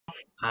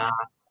Uh,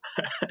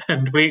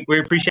 and we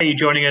appreciate you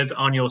joining us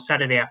on your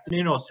Saturday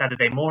afternoon or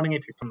Saturday morning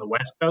if you're from the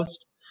West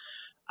Coast.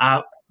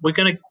 We're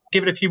going to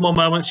give it a few more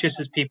moments just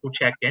as people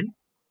check in.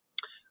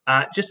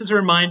 Just as a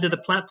reminder, the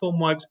platform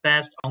works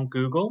best on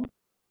Google,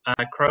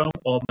 Chrome,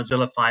 or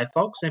Mozilla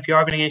Firefox. And if you're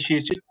having any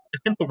issues, just a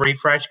simple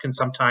refresh can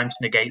sometimes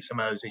negate some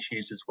of those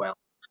issues as well.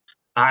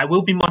 I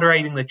will be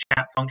moderating the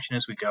chat function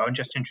as we go. And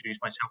just to introduce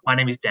myself, my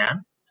name is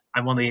Dan.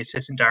 I'm one of the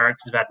Assistant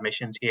Directors of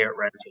Admissions here at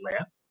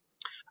Rensselaer.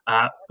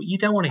 But you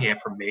don't want to hear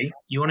from me.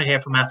 You want to hear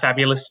from our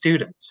fabulous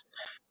students.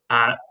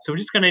 So we're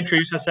just going to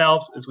introduce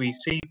ourselves as we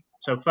see.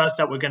 So first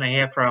up, we're going to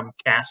hear from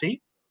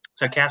Cassie.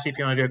 So Cassie, if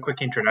you want to do a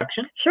quick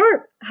introduction.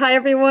 Sure. Hi,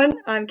 everyone.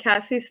 I'm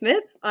Cassie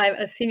Smith. I'm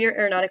a senior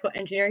aeronautical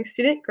engineering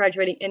student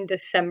graduating in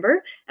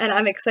December, and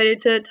I'm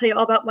excited to tell you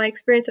all about my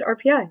experience at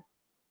RPI.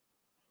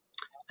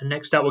 And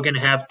next up, we're going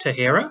to have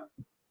Tahira.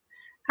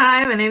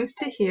 Hi, my name is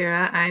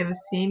Tahira. I'm a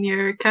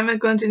senior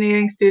chemical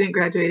engineering student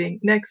graduating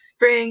next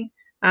spring.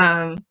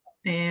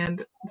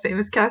 And same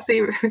as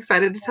Cassie, we're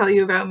excited to tell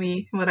you about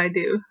me and what I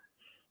do.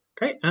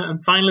 Great.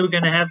 And finally, we're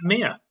going to have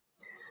Mia.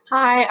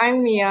 Hi,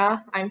 I'm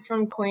Mia. I'm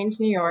from Queens,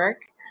 New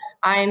York.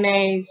 I'm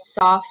a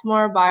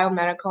sophomore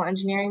biomedical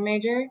engineering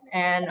major,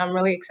 and I'm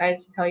really excited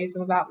to tell you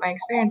some about my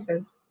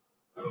experiences.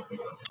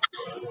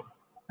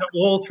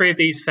 All three of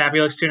these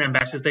fabulous student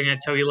ambassadors, they're going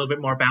to tell you a little bit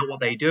more about what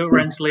they do at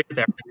Rensselaer,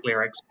 their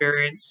Rensselaer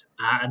experience.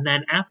 And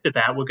then after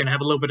that, we're going to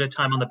have a little bit of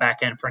time on the back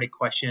end for any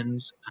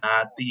questions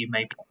that you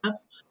may have.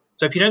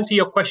 So if you don't see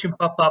your question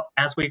pop up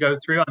as we go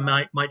through,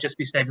 I might just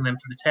be saving them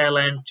for the tail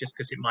end, just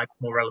because it might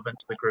be more relevant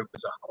to the group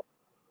as a whole.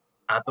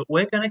 But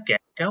we're going to get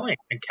going,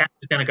 and Kat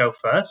is going to go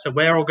first. So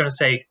we're all going to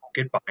say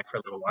goodbye for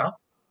a little while,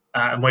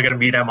 and we're going to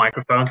mute our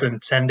microphones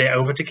and send it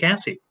over to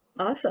Cassie.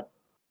 Awesome.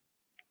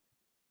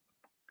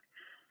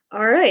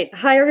 All right.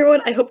 Hi,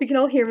 everyone. I hope you can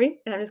all hear me.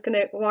 And I'm just going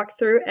to walk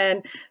through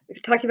and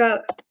talk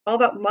all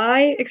about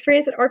my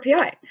experience at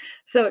RPI.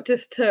 So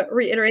just to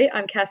reiterate,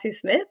 I'm Cassie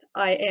Smith.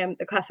 I am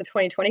the class of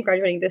 2020,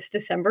 graduating this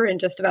December in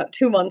just about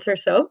 2 months or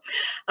so.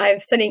 I'm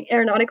studying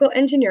aeronautical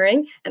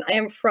engineering, and I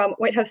am from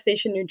White House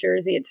Station, New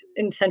Jersey. It's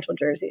in central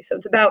Jersey. So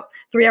it's about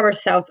 3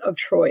 hours south of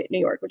Troy, New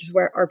York, which is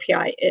where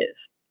RPI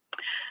is.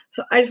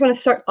 So I just want to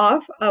start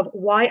off of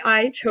why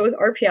I chose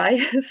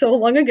RPI so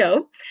long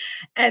ago.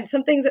 And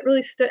some things that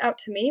really stood out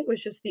to me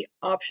was just the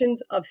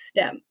options of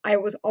STEM. I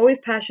was always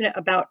passionate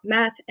about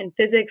math and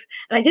physics,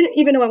 and I didn't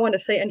even know I wanted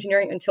to say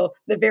engineering until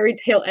the very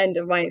tail end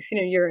of my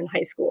senior year in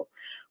high school.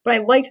 But I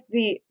liked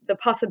the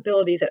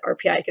possibilities at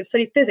RPI. I could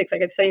study physics, I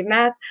could study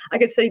math, I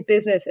could study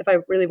business if I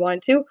really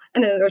wanted to,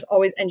 and then there's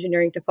always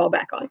engineering to fall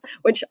back on,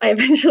 which I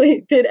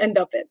eventually did end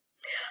up in.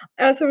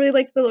 I also really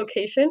liked the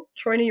location.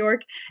 Troy, New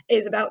York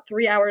is about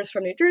 3 hours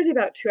from New Jersey,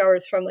 about 2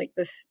 hours from like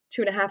this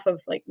 2.5 of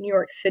like New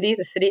York City,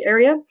 the city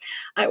area.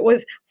 It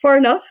was far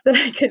enough that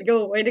I could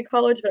go away to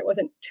college, but it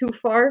wasn't too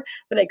far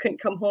that I couldn't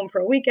come home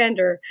for a weekend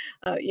or,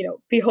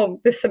 be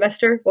home this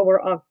semester while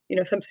we're off.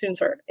 Some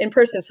students are in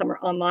person, some are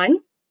online.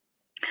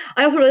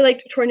 I also really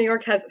liked Troy, New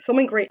York has so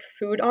many great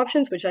food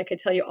options, which I could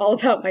tell you all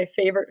about my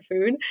favorite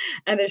food.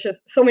 And there's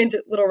just so many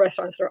little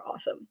restaurants that are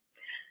awesome.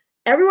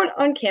 Everyone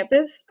on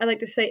campus, I like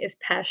to say, is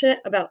passionate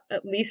about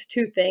at least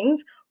 2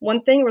 things.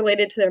 One thing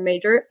related to their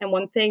major and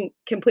one thing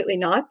completely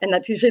not, and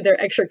that's usually their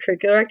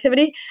extracurricular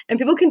activity. And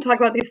people can talk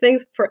about these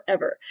things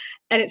forever.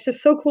 And it's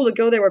just so cool to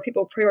go there where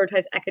people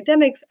prioritize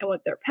academics and what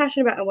they're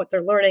passionate about and what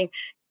they're learning.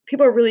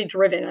 People are really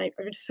driven. I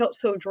just felt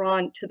so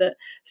drawn to the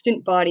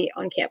student body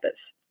on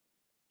campus.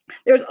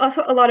 There was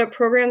also a lot of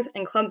programs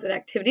and clubs and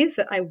activities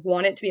that I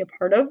wanted to be a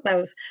part of when I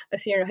was a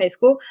senior in high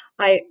school.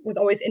 I was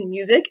always in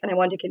music, and I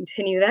wanted to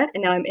continue that.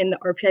 And now I'm in the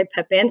RPI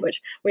pep band,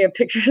 which we have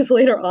pictures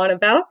later on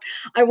about.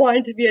 I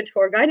wanted to be a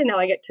tour guide, and now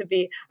I get to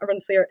be a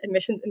Rensselaer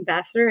admissions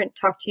ambassador and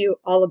talk to you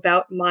all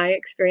about my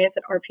experience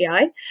at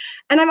RPI.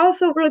 And I'm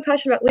also really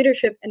passionate about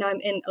leadership, and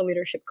I'm in a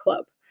leadership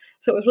club.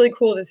 So it was really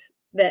cool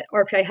that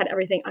RPI had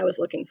everything I was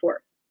looking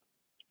for.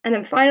 And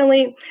then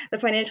finally, the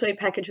financial aid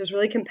package was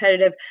really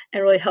competitive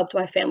and really helped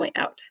my family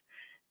out.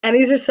 And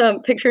these are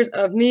some pictures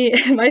of me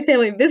and my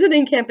family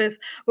visiting campus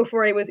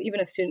before I was even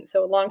a student,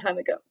 so a long time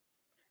ago.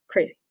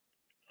 Crazy.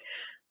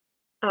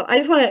 I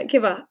just want to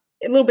give a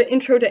little bit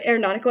intro to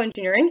aeronautical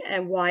engineering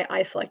and why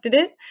I selected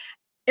it.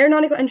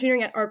 Aeronautical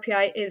engineering at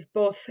RPI is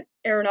both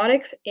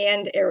aeronautics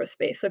and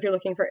aerospace. So if you're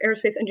looking for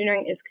aerospace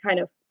engineering, it's kind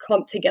of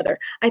clumped together.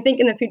 I think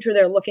in the future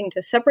they're looking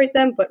to separate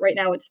them, but right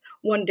now it's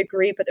 1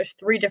 degree, but there's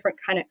 3 different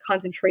kind of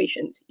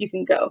concentrations you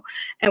can go.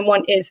 And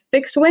one is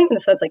fixed wing,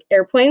 and so that's like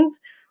airplanes.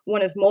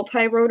 One is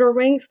multi-rotor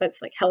wings,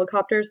 that's like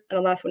helicopters, and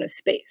the last one is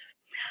space.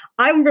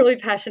 I'm really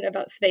passionate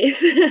about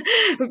space,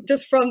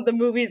 just from the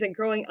movies and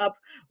growing up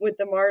with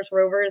the Mars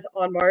rovers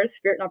on Mars,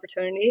 Spirit and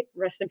Opportunity.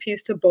 Rest in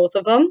peace to both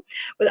of them.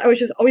 But I was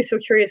just always so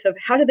curious of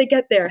how did they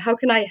get there? How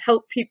can I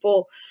help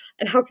people?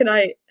 And how can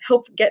I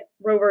help get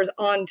rovers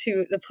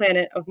onto the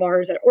planet of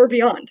Mars or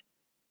beyond?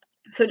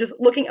 So just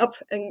looking up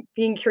and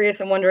being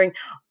curious and wondering,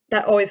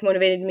 that always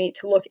motivated me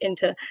to look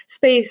into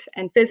space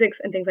and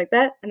physics and things like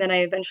that. And then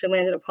I eventually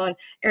landed upon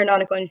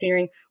aeronautical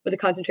engineering with a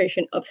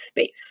concentration of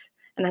space.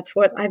 And that's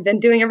what I've been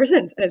doing ever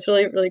since. And it's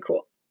really, really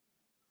cool.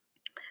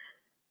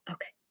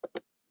 Okay.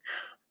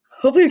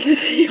 Hopefully you can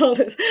see all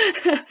this.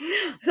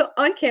 So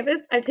on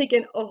campus, I've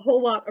taken a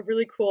whole lot of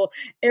really cool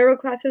aero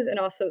classes and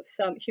also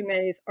some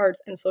humanities,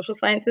 arts, and social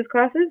sciences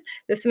classes.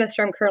 This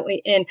semester, I'm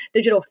currently in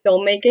digital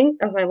filmmaking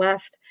as my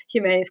last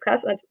humanities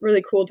class. That's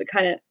really cool to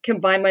kind of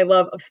combine my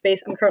love of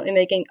space. I'm currently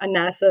making a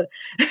NASA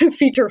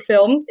feature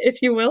film,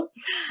 if you will.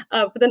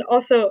 But then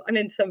also I'm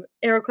in some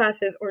aero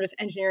classes or just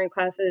engineering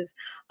classes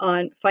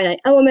on finite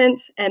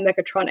elements and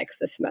mechatronics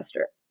this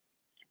semester.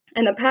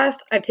 In the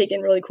past, I've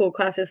taken really cool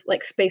classes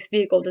like space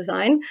vehicle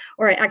design,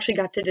 where I actually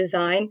got to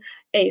design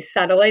a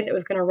satellite that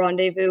was going to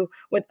rendezvous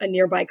with a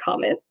nearby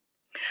comet.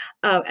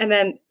 And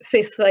then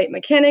spaceflight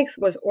mechanics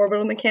was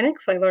orbital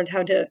mechanics. So I learned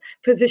how to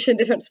position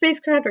different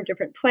spacecraft or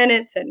different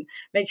planets and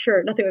make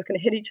sure nothing was going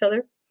to hit each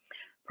other.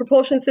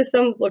 Propulsion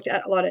systems looked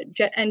at a lot of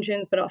jet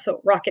engines, but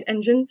also rocket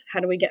engines. How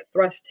do we get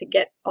thrust to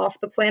get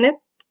off the planet?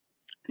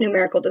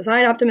 Numerical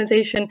design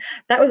optimization.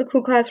 That was a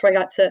cool class where I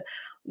got to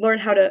learn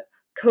how to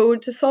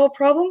code to solve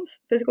problems,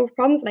 physical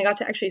problems, and I got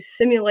to actually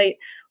simulate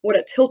what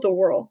a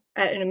tilt-a-whirl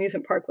at an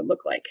amusement park would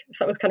look like. So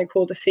that was kind of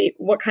cool to see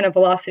what kind of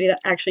velocity that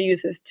actually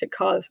uses to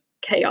cause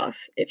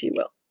chaos, if you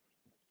will.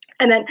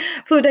 And then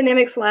fluid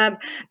dynamics lab,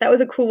 that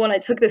was a cool one I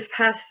took this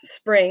past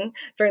spring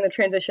during the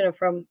transition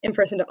from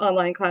in-person to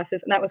online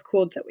classes, and that was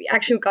cool that we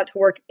actually got to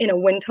work in a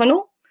wind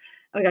tunnel.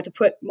 And we got to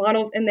put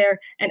models in there,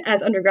 and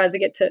as undergrads, we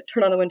get to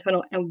turn on the wind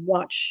tunnel and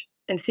watch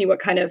and see what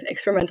kind of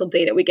experimental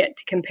data we get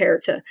to compare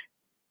to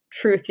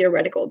true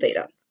theoretical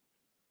data.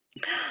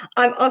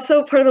 I'm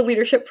also part of a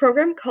leadership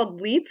program called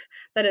LEAP,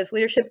 that is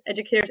Leadership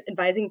Educators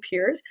Advising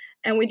Peers,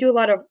 and we do a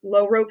lot of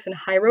low ropes and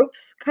high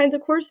ropes kinds of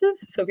courses.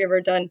 So if you've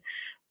ever done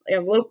a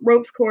low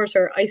ropes course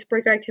or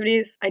icebreaker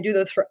activities, I do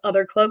those for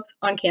other clubs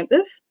on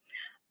campus.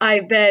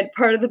 I've been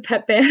part of the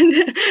pep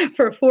band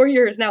for 4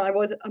 years now. I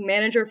was a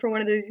manager for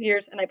one of those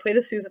years, and I play the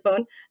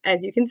sousaphone,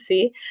 as you can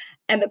see.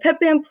 And the pep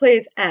band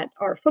plays at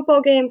our football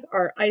games,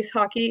 our ice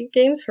hockey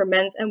games for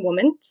men's and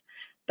women's.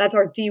 That's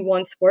our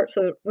D1 sport.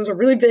 So those are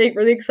really big,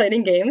 really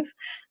exciting games.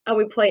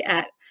 We play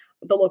at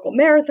the local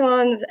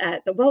marathons,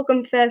 at the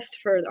Welcome Fest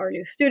for our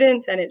new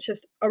students. And it's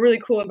just a really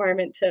cool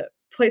environment to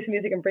play some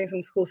music and bring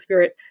some school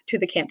spirit to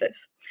the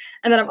campus.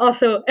 And then I'm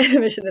also an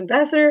admissions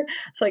ambassador.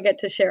 So I get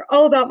to share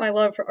all about my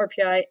love for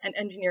RPI and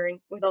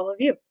engineering with all of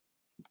you.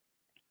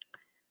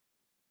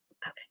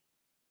 Okay.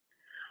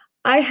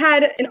 I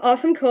had an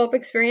awesome co-op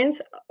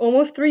experience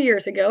almost 3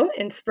 years ago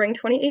in spring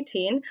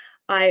 2018.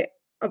 I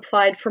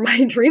applied for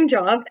my dream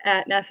job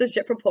at NASA's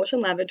Jet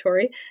Propulsion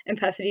Laboratory in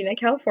Pasadena,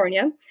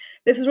 California.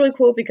 This is really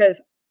cool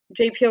because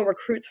JPL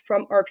recruits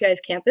from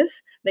RPI's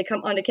campus. They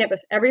come onto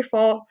campus every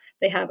fall.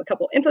 They have a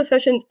couple info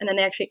sessions, and then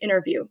they actually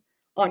interview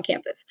on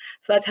campus.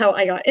 So that's how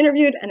I got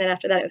interviewed. And then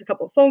after that, it was a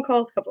couple of phone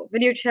calls, a couple of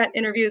video chat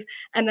interviews.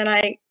 And then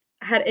I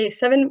had a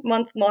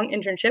 7-month-long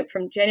internship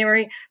from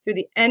January through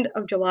the end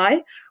of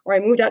July, where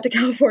I moved out to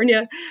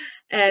California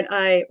and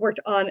I worked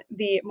on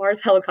the Mars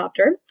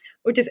helicopter,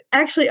 which is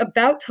actually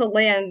about to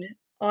land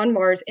on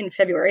Mars in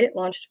February. It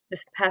launched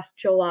this past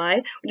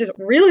July, which is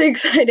really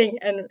exciting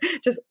and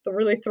just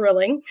really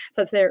thrilling.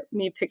 So that's there,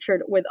 me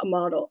pictured with a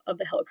model of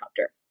the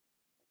helicopter.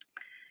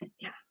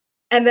 Yeah.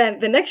 And then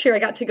the next year I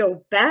got to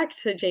go back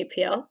to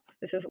JPL.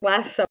 This is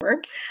last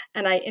summer.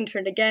 And I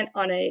interned again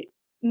on a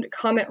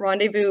Comet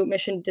Rendezvous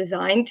mission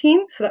design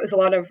team. So that was a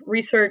lot of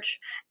research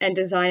and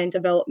design and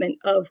development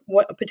of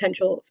what a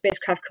potential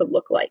spacecraft could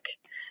look like.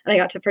 And I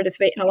got to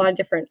participate in a lot of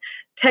different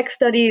tech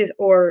studies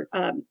or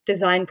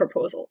design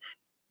proposals.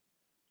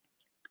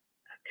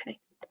 Okay.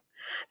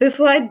 This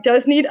slide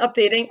does need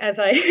updating as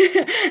I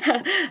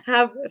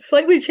have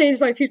slightly changed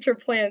my future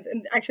plans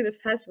and actually this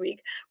past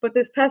week. But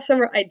this past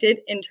summer, I did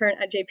intern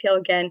at JPL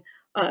again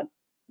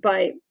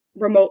by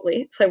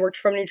remotely. So I worked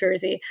from New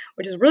Jersey,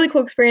 which is a really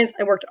cool experience.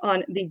 I worked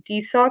on the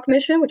DSOC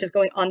mission, which is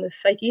going on the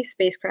Psyche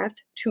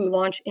spacecraft to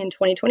launch in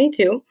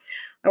 2022.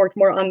 I worked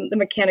more on the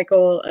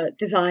mechanical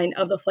design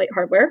of the flight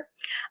hardware.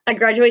 I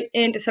graduate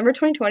in December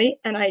 2020,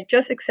 and I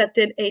just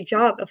accepted a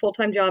job, a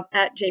full-time job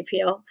at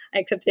JPL. I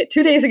accepted it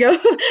 2 days ago,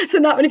 so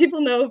not many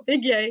people know,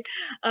 big yay.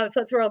 So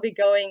that's where I'll be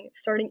going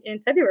starting in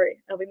February.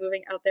 I'll be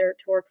moving out there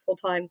to work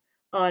full-time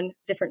on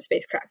different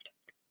spacecraft.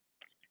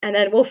 And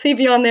then we'll see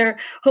beyond there,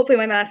 hopefully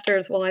my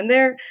master's while I'm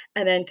there,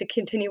 and then to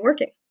continue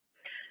working.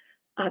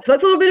 So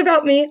that's a little bit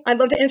about me. I'd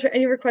love to answer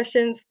any of your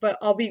questions, but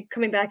I'll be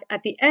coming back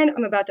at the end.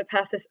 I'm about to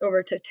pass this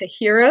over to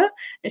Tahira,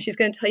 and she's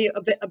going to tell you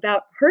a bit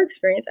about her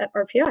experience at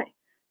RPI.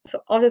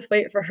 So I'll just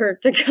wait for her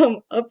to come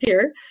up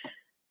here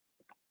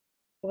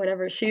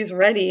whenever she's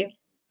ready.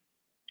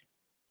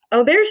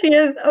 Oh, there she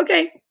is.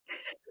 Okay.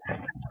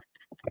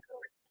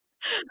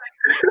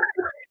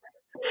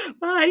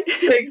 Bye.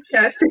 Thanks,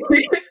 Cassie.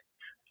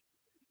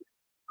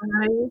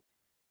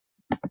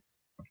 Bye.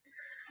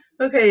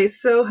 Okay,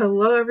 so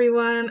hello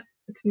everyone.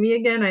 It's me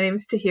again. My name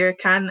is Tahira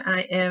Khan.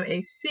 I am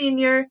a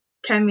senior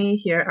chemi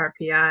here at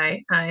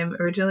RPI. I'm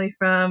originally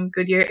from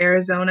Goodyear,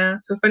 Arizona.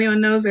 So if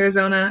anyone knows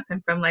Arizona,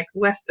 I'm from like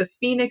west of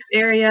Phoenix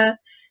area.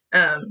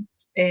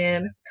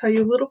 And tell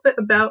you a little bit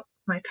about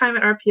my time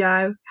at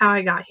RPI, how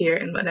I got here,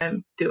 and what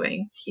I'm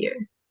doing here.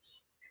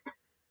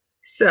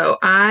 So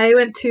I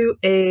went to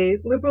a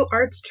liberal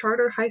arts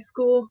charter high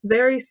school,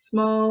 very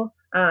small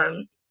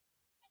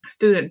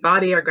student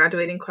body. Our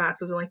graduating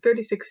class was only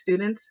 36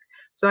 students.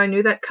 So I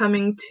knew that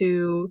coming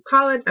to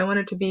college, I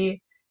wanted to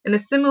be in a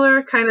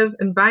similar kind of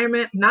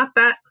environment, not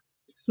that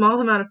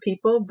small amount of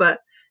people, but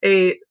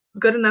a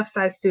good enough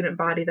sized student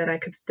body that I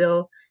could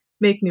still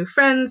make new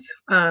friends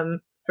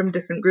from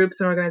different groups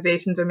and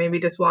organizations, or maybe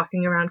just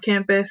walking around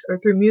campus or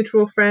through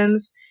mutual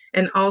friends,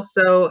 and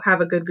also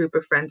have a good group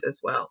of friends as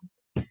well.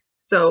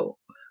 So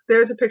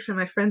there's a picture of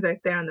my friends right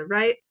there on the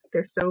right.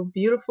 They're so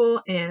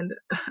beautiful and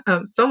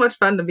so much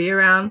fun to be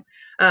around.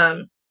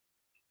 When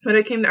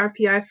I came to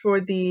RPI for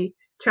the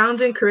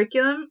challenging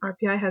curriculum,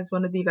 RPI has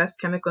one of the best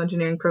chemical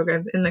engineering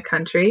programs in the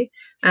country,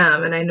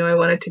 and I knew I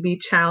wanted to be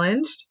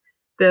challenged.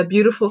 The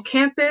beautiful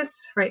campus,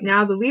 right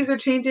now the leaves are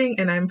changing,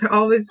 and I'm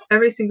always,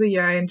 every single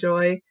year I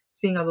enjoy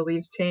seeing all the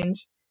leaves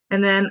change.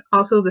 And then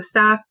also the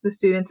staff, the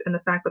students, and the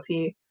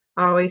faculty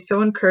are always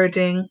so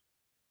encouraging,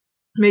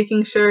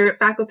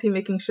 faculty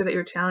making sure that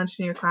you're challenged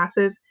in your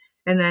classes,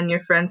 and then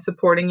your friends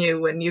supporting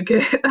you when you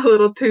get a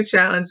little too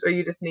challenged or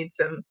you just need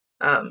some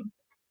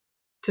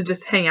to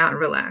just hang out and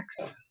relax.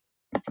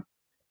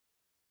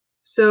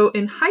 So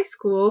in high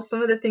school,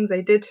 some of the things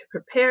I did to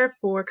prepare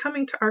for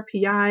coming to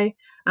RPI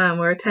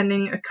were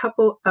attending a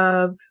couple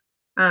of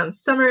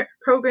summer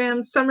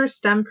programs, summer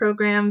STEM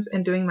programs,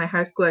 and doing my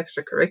high school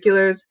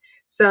extracurriculars.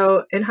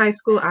 So in high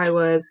school, I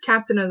was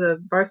captain of the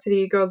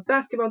varsity girls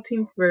basketball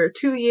team for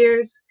 2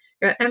 years,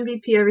 got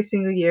MVP every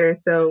single year,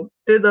 so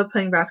did love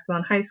playing basketball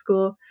in high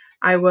school.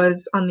 I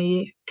was in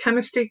the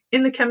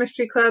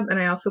chemistry club, and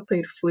I also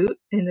played flute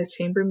in the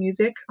chamber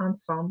music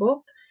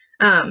ensemble.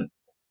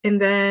 And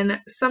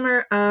then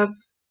summer of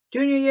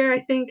junior year,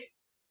 I think,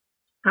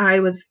 I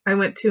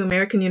went to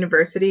American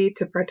University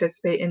to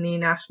participate in the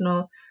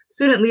National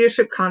Student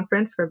Leadership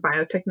Conference for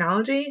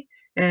Biotechnology.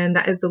 And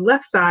that is the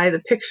left side, the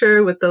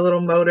picture with the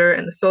little motor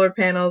and the solar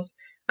panels.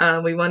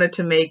 We wanted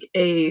to make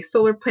a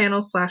solar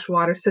panel /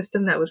 water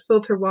system that would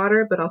filter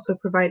water, but also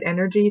provide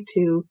energy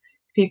to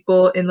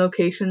people in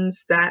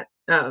locations that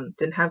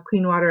didn't have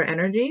clean water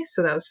energy.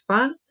 So that was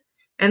fun.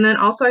 And then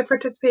also I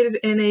participated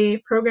in a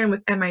program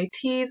with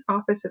MIT's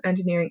Office of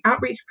Engineering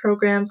Outreach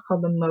Programs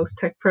called the MOST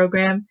Tech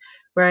program,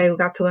 where I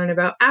got to learn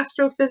about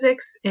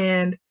astrophysics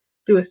and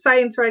do a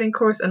science writing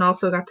course, and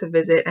also got to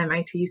visit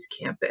MIT's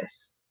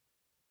campus.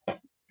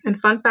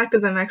 And fun fact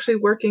is I'm actually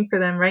working for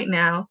them right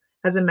now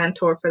as a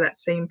mentor for that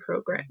same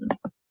program.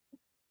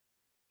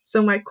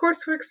 So my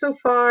coursework so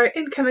far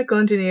in chemical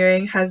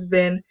engineering has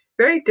been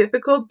very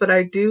difficult, but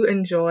I do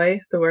enjoy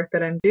the work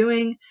that I'm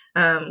doing.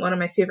 One of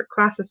my favorite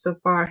classes so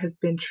far has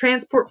been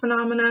Transport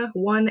Phenomena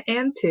 1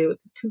 and 2.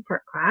 It's a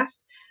two-part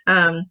class.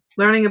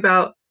 Learning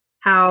about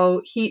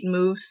how heat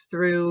moves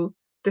through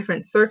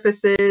different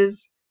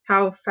surfaces,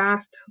 how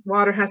fast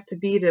water has to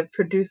be to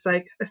produce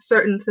like a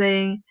certain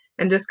thing,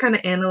 and just kind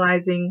of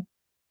analyzing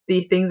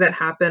the things that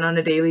happen on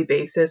a daily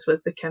basis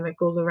with the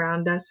chemicals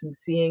around us and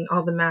seeing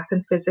all the math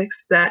and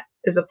physics that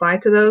is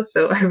applied to those.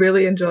 So I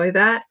really enjoy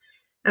that.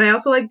 And I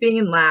also like being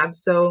in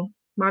labs. So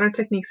Modern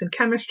Techniques in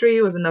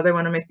Chemistry was another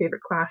one of my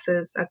favorite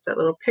classes. That's that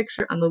little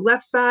picture on the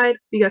left side.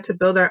 We got to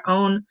build our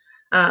own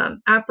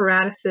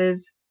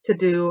apparatuses to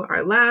do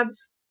our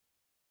labs.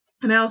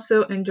 And I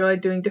also enjoyed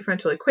doing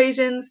differential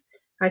equations.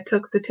 I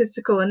took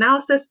statistical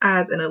analysis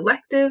as an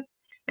elective.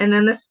 And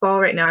then this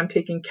fall, right now, I'm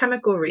taking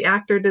chemical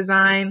reactor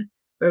design,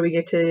 where we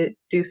get to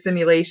do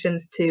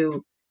simulations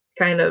to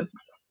kind of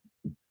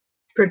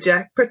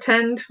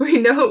pretend we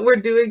know what we're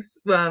doing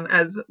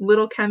as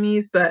little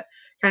chemies, but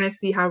kind of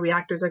see how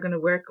reactors are going to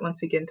work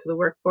once we get into the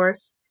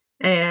workforce,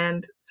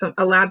 and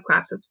a lab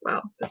class as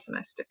well this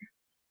semester.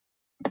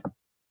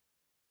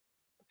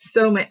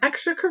 So my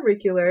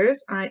extracurriculars,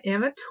 I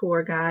am a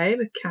tour guide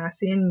with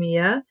Cassie and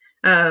Mia,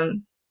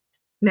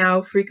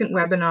 now frequent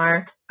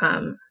webinar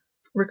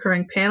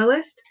recurring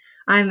panelist.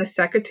 I'm the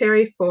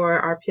secretary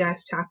for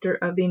RPI's chapter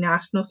of the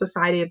National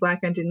Society of Black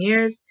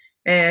Engineers,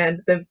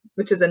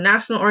 which is a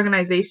national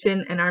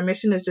organization, and our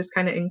mission is just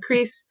kind of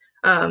increase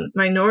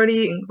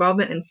minority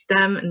involvement in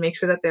STEM and make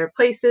sure that there are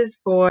places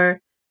for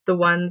the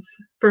ones,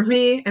 for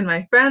me and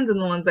my friends and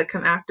the ones that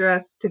come after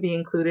us, to be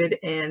included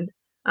and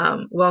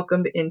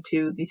welcomed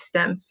into the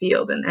STEM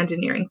field and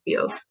engineering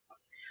field.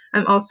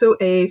 I'm also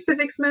a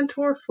physics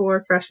mentor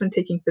for freshmen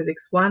taking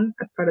Physics 1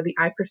 as part of the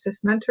I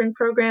Persist mentoring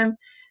program.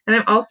 And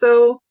I'm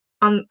also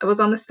I was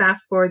on the staff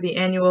for the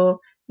annual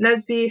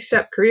NSBE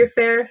SHEP Career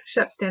Fair.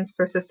 SHEP stands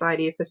for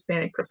Society of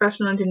Hispanic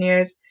Professional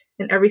Engineers.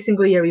 And every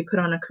single year we put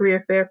on a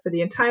career fair for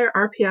the entire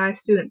RPI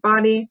student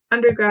body,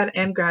 undergrad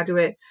and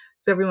graduate,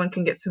 so everyone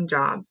can get some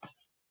jobs.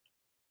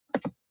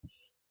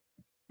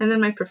 And then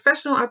my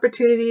professional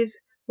opportunities,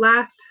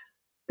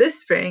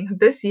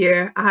 this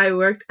year, I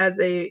worked as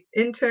an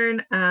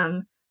intern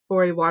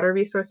for a water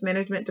resource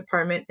management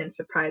department in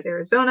Surprise,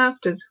 Arizona,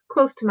 which is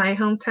close to my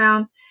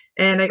hometown.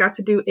 And I got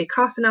to do a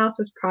cost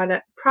analysis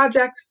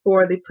project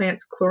for the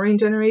plant's chlorine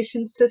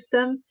generation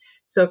system.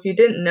 So if you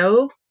didn't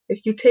know,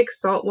 if you take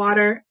salt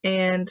water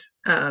and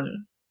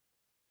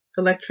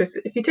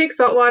electricity, if you take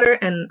salt water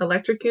and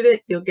electrocute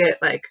it, you'll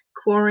get like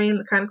chlorine,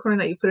 the kind of chlorine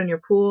that you put in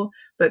your pool,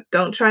 but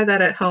don't try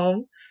that at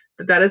home.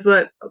 But that is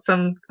what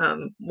some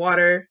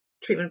water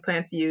treatment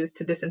plants use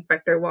to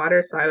disinfect their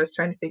water. So I was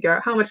trying to figure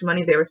out how much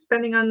money they were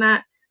spending on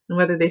that and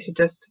whether they should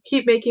just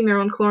keep making their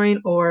own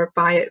chlorine or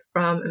buy it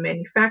from a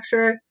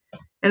manufacturer.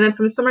 And then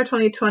from summer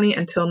 2020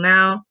 until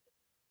now,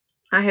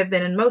 I have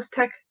been in Most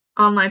Tech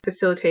online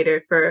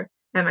facilitator for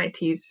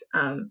MIT's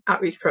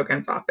Outreach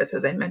Programs Office,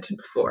 as I mentioned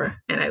before.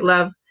 And I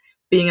love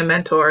being a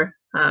mentor.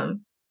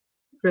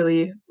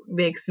 Really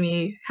makes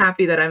me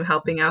happy that I'm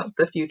helping out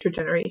the future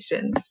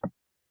generations.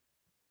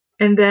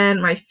 And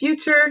then my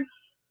future,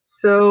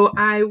 so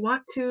I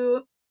want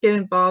to get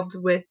involved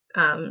with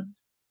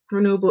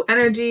renewable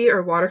energy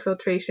or water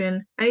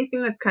filtration,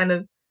 anything that's kind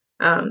of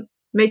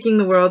making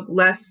the world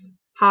less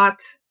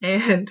hot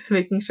and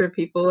making sure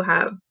people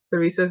have the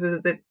resources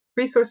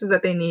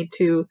that they need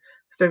to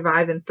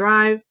survive and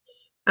thrive.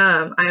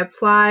 I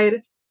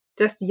applied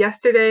just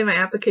yesterday. My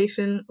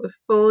application was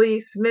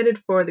fully submitted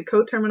for the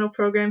co-terminal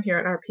program here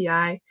at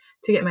RPI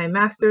to get my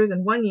master's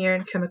in 1 year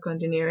in chemical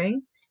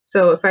engineering.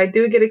 So if I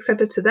do get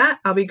accepted to that,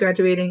 I'll be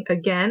graduating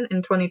again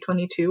in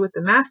 2022 with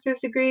the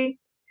master's degree.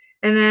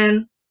 And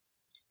then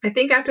I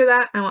think after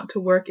that, I want to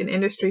work in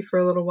industry for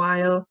a little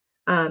while,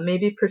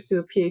 maybe pursue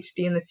a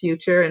PhD in the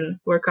future and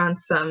work on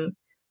some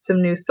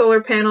new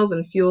solar panels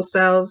and fuel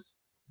cells.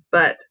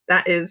 But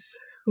that is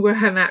where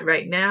I'm at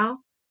right now.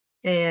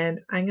 And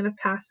I'm going to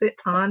pass it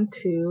on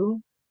to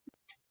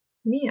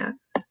Mia.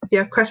 If you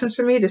have questions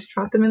for me, just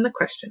drop them in the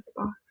questions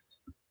box.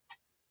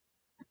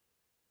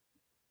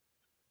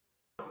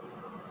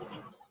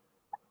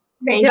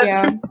 Thank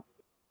you.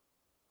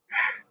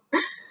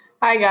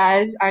 Hi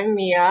guys, I'm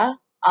Mia.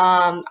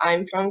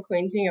 I'm from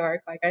Queens, New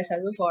York, like I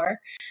said before,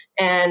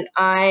 and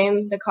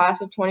I'm the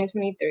class of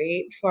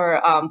 2023 for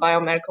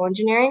biomedical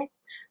engineering.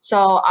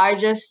 So I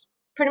just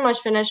pretty much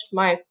finished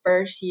my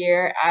first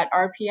year at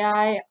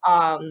RPI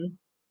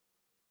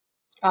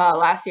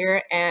last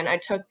year, and I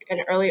took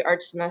an early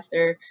art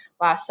semester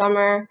last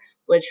summer,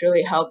 which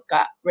really helped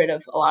got rid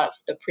of a lot of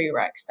the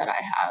prereqs that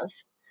I have.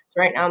 So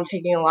right now I'm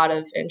taking a lot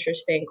of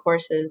interesting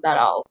courses that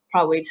I'll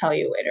probably tell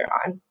you later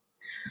on.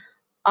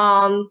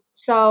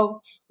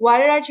 So why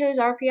did I choose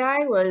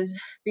RPI was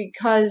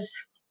because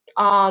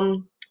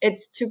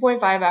it's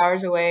 2.5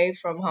 hours away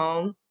from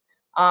home.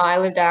 I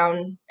live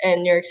down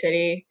in New York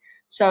City,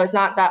 so it's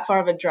not that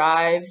far of a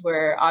drive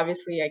where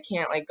obviously I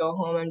can't like go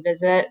home and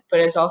visit, but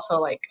it's also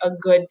like a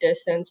good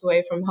distance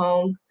away from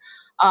home.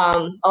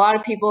 A lot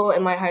of people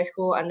in my high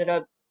school ended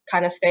up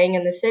kind of staying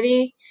in the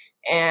city,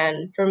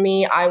 and for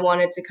me, I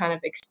wanted to kind of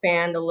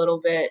expand a little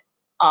bit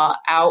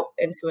out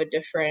into a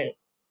different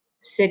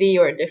city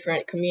or a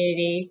different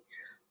community.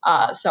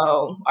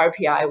 So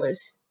RPI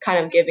was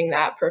kind of giving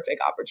that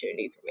perfect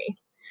opportunity for me.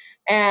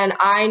 And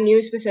I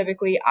knew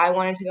specifically I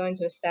wanted to go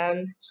into a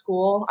STEM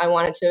school. I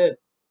wanted to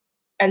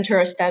enter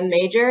a STEM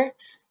major.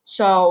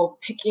 So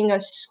picking a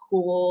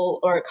school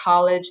or a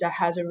college that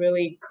has a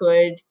really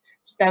good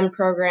STEM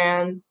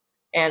program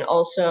and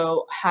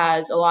also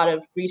has a lot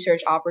of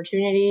research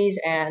opportunities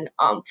and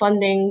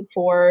funding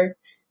for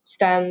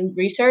STEM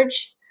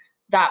research,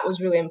 that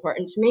was really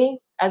important to me,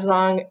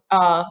 along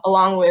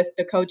with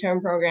the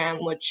co-term program,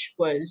 which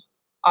was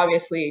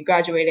obviously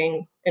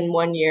graduating in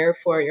 1 year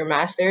for your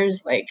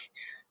master's, like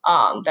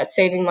that's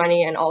saving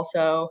money and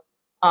also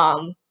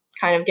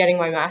kind of getting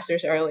my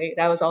master's early.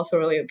 That was also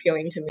really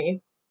appealing to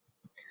me.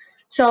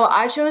 So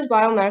I chose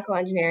biomedical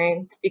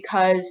engineering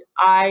because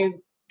I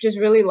just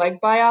really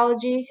liked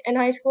biology in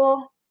high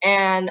school.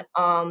 And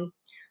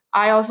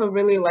I also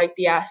really liked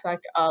the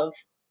aspect of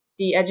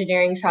the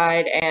engineering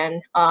side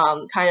and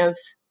kind of,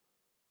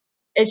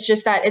 it's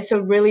just that it's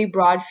a really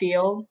broad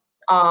field.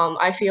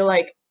 I feel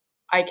like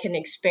I can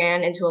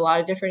expand into a lot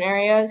of different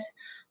areas.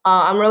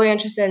 I'm really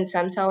interested in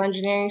stem cell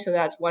engineering, so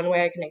that's one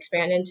way I can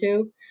expand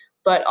into.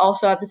 But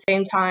also at the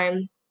same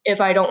time,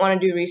 if I don't want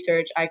to do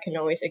research, I can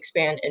always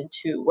expand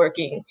into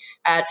working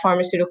at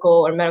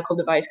pharmaceutical or medical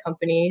device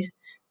companies,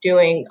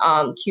 doing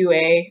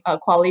QA,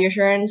 quality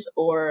assurance,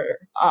 or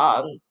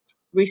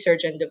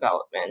research and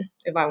development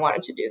if I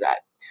wanted to do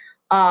that.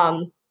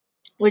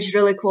 Which is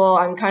really cool.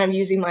 I'm kind of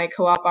using my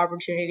co-op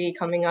opportunity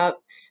coming up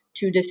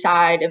to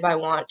decide if I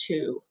want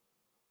to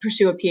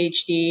pursue a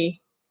PhD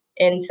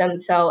in stem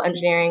cell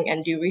engineering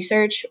and do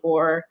research,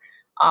 or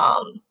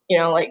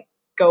like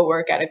go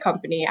work at a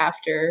company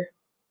after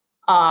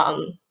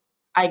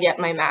I get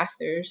my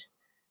master's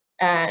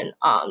and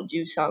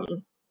do some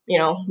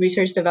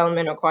research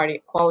development or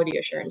quality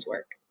assurance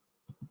work.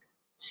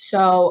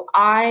 So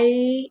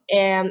I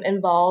am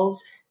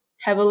involved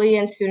heavily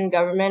in student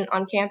government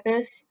on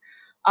campus.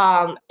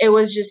 It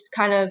was just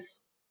kind of,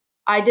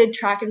 I did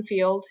track and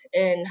field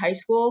in high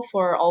school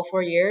for all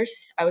 4 years.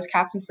 I was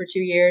captain for 2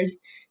 years,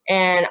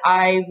 and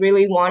I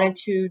really wanted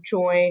to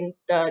join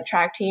the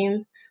track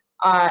team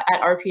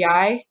at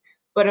RPI,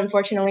 but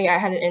unfortunately I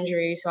had an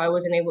injury, so I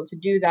wasn't able to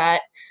do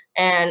that.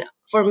 And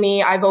for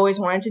me, I've always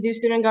wanted to do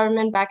student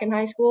government back in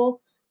high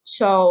school,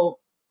 So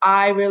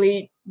I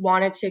really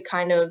wanted to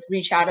kind of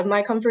reach out of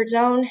my comfort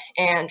zone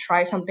and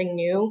try something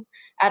new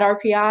at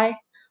RPI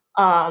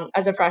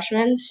as a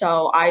freshman.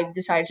 So I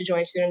decided to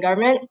join student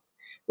government,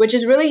 which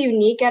is really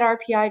unique at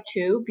RPI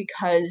too,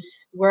 because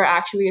we're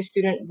actually a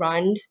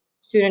student-run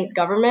student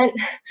government.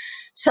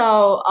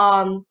 So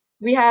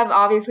we have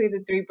obviously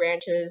the 3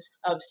 branches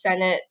of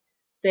Senate,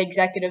 the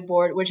executive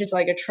board, which is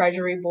like a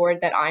treasury board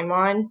that I'm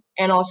on,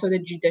 and also the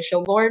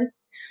judicial board.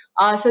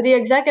 So the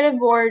executive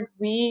board,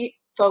 we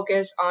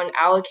focus on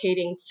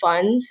allocating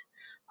funds.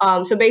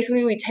 So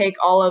basically we take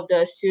all of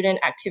the student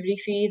activity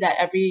fee that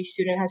every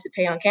student has to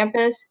pay on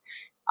campus,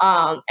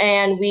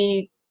 and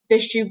we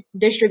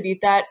distribute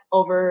that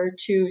over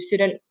to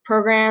student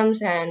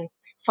programs and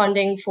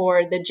funding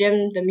for the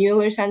gym, the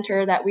Mueller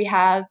Center that we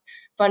have,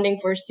 funding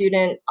for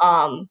student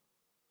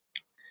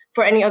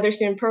for any other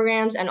student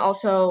programs, and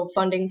also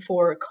funding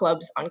for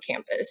clubs on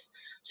campus.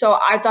 So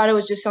I thought it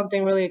was just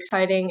something really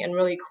exciting and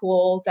really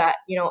cool that,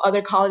 you know,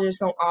 other colleges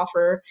don't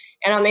offer.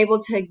 And I'm able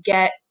to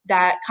get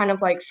that kind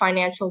of like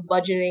financial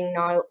budgeting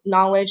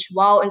knowledge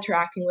while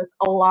interacting with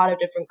a lot of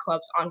different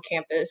clubs on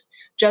campus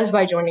just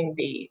by joining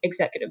the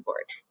executive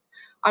board.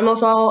 I'm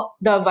also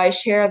the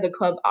vice chair of the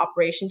club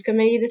operations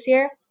committee this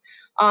year.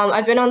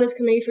 I've been on this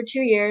committee for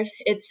 2 years.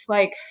 It's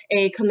like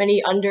a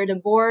committee under the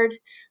board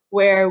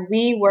where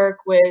we work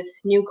with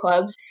new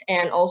clubs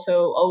and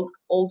also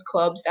old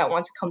clubs that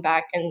want to come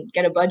back and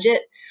get a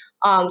budget.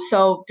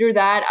 So through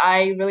that,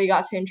 I really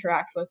got to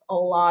interact with a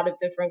lot of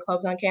different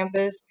clubs on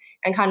campus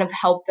and kind of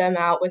help them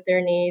out with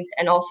their needs,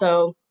 and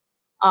also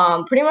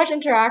pretty much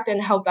interact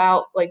and help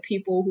out like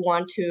people who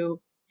want to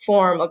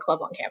form a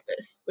club on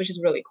campus, which is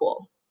really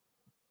cool.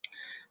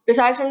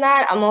 Besides from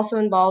that, I'm also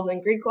involved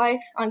in Greek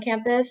life on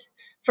campus.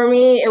 For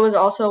me, it was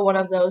also one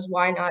of those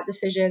why not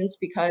decisions,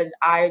 because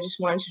I just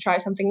wanted to try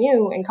something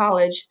new in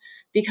college,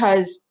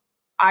 because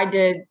I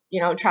did,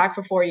 you know, track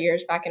for 4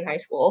 years back in high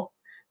school.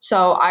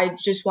 So I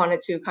just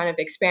wanted to kind of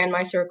expand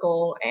my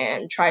circle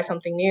and try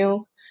something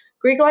new.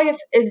 Greek life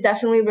is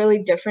definitely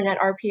really different at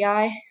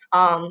RPI.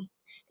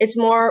 It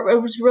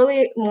was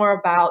really more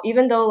about,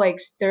 even though like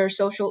there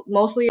are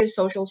mostly is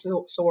social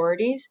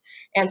sororities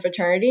and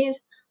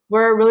fraternities,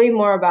 we're really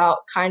more about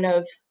kind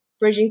of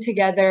bridging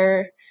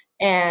together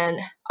and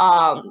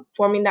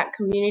forming that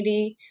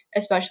community,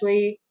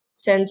 especially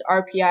since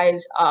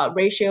RPI's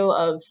ratio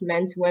of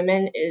men to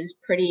women is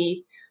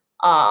pretty,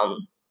 I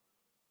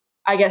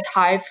guess,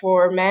 high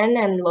for men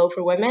and low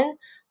for women.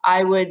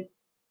 I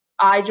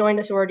joined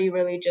the sorority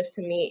really just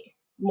to meet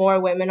more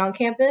women on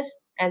campus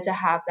and to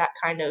have that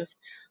kind of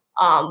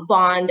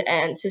bond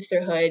and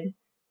sisterhood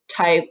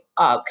type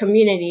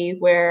community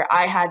where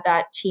I had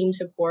that team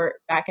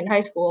support back in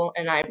high school,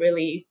 and I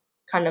really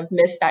kind of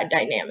missed that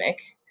dynamic.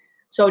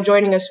 So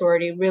joining a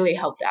sorority really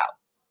helped out.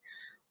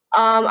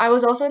 I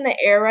was also in the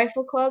air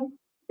rifle club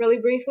really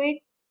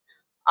briefly.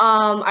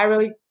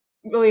 I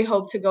really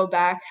hope to go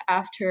back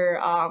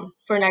after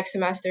for next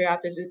semester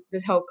after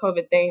this whole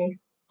COVID thing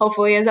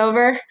hopefully is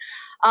over.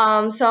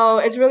 So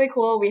it's really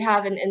cool. We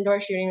have an indoor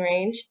shooting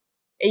range.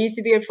 It used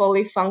to be a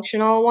fully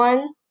functional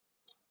one,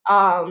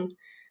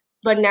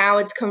 but now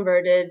it's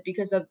converted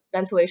because of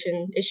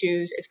ventilation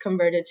issues. It's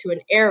converted to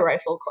an air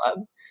rifle club.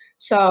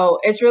 So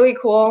it's really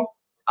cool.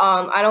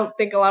 I don't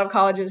think a lot of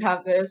colleges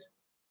have this.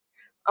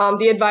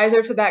 The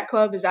advisor for that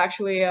club is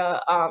actually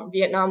a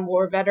Vietnam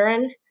War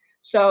veteran.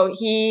 So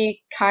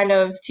he kind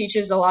of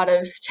teaches a lot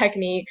of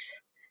techniques,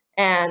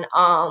 and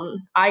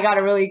I got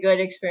a really good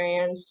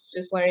experience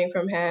just learning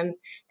from him.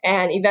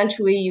 And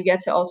eventually you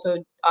get to also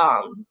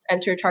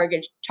enter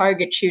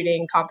target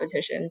shooting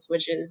competitions,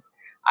 which is,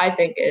 I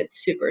think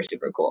it's super,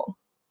 super cool.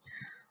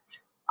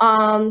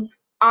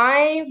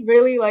 I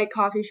really like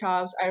coffee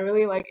shops. I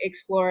really like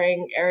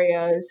exploring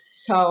areas.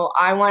 So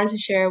I wanted to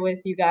share with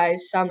you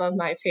guys some of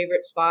my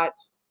favorite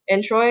spots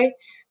in Troy,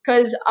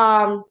 because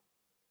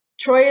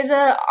Troy is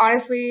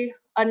honestly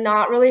a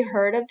not really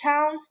heard of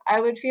town,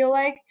 I would feel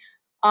like.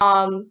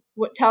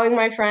 Telling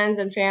my friends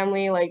and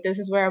family, like, this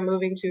is where I'm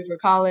moving to for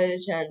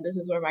college and this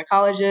is where my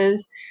college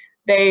is,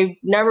 they've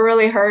never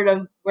really heard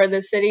of where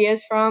the city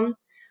is from.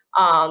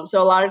 So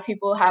a lot of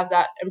people have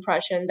that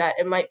impression that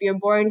it might be a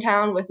boring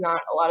town with not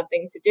a lot of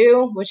things to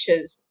do, which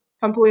is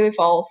completely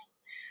false.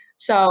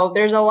 So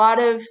there's a lot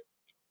of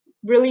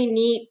really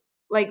neat,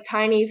 like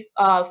tiny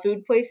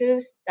food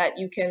places that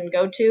you can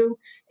go to.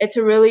 It's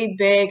a really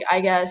big, I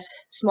guess,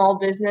 small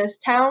business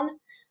town.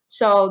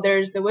 So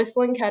there's the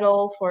Whistling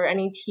Kettle for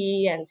any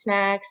tea and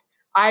snacks.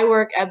 I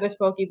work at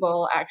Bespoke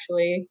Bowl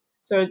actually,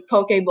 so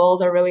poke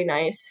bowls are really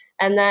nice.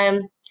 And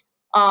then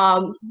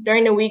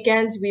during the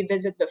weekends, we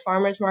visit the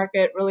farmers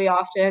market really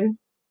often,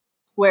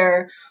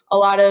 where a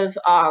lot of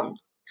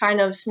kind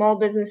of small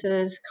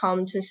businesses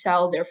come to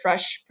sell their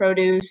fresh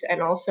produce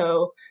and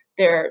also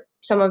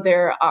some of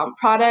their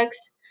products.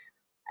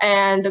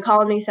 And the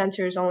Colony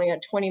Center is only a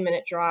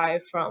 20-minute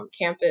drive from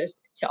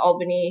campus to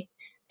Albany,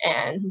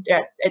 and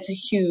it's a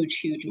huge,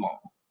 huge mall.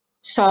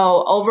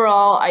 So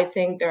overall, I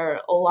think there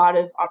are a lot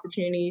of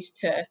opportunities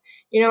to,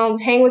 you know,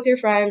 hang with your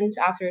friends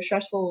after a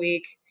stressful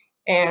week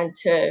and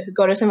to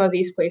go to some of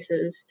these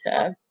places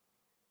to,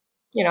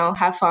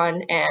 have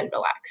fun and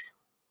relax.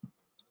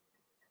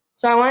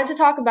 So I wanted to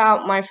talk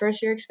about my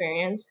first year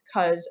experience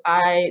because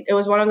it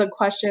was one of the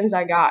questions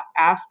I got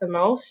asked the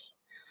most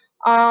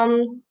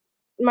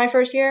my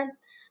first year.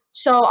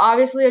 So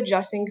obviously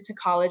adjusting to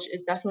college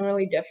is definitely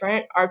really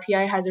different.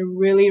 RPI has a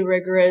really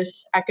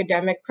rigorous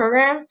academic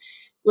program,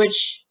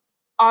 which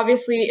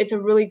obviously it's a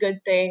really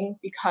good thing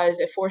because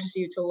it forces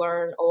you to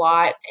learn a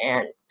lot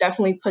and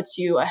definitely puts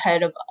you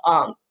ahead of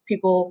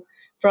people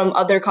from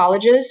other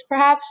colleges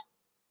perhaps.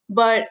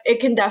 But it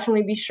can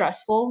definitely be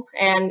stressful,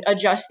 and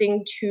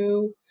adjusting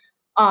to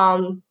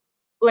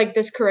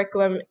this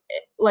curriculum,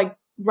 like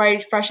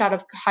right fresh out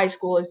of high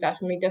school, is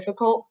definitely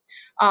difficult.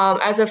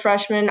 As a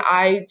freshman,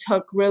 I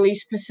took really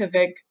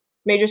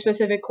major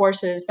specific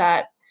courses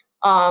that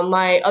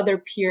my other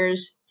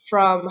peers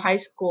from high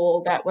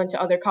school that went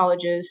to other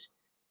colleges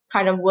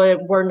kind of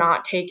were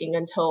not taking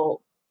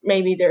until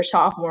maybe their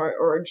sophomore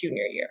or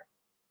junior year.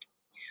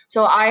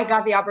 So I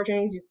got the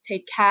opportunity to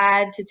take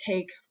CAD, to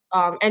take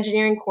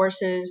engineering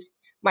courses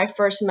my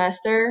first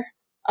semester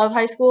of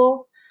high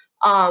school.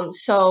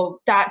 So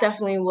that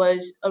definitely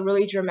was a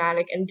really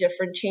dramatic and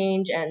different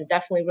change, and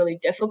definitely really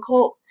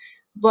difficult.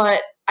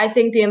 But I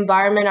think the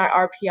environment at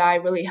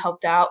RPI really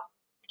helped out,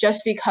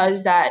 just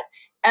because that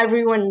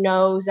everyone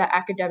knows that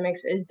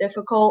academics is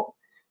difficult,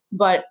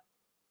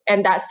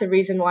 and that's the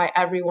reason why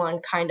everyone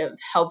kind of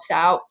helps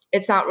out.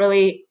 It's not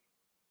really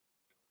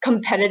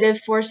competitive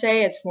per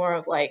se, it's more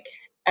of like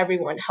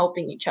everyone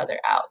helping each other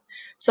out.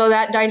 So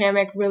that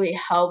dynamic really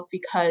helped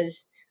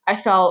because I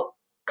felt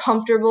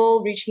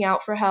comfortable reaching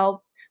out for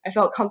help. I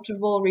felt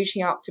comfortable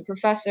reaching out to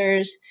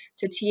professors,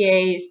 to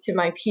TAs, to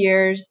my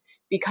peers,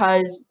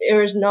 because there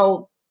was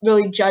no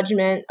really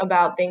judgment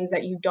about things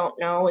that you don't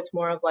know. It's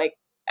more of like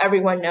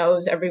everyone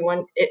knows,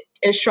 everyone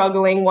is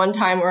struggling one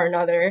time or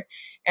another,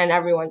 and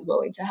everyone's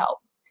willing to help.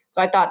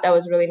 So I thought that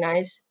was really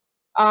nice.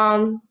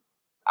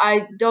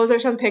 Those are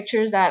some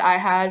pictures that I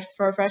had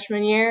for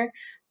freshman year.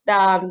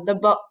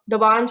 The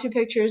bottom two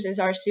pictures is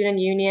our student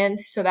union,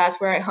 so that's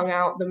where I hung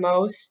out the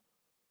most.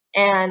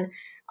 And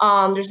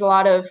there's a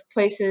lot of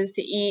places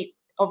to eat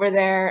over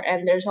there,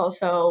 and there's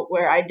also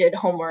where I did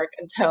homework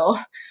until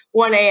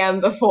 1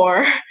 a.m.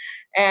 before,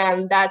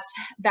 and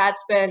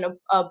that's been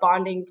a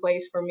bonding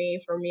place for me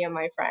and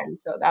my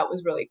friends. So that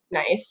was really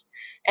nice.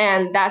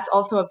 And that's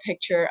also a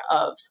picture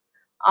of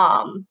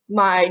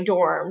my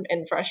dorm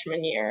in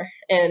freshman year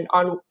in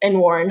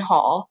Warren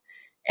Hall,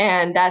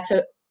 and that's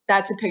a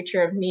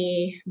picture of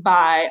me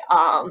by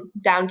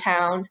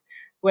downtown,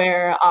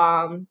 where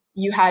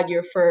you had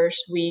your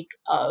first week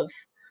of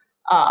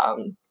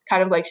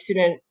kind of like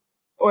student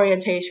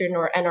orientation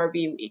or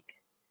NRB week,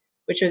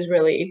 which was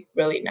really,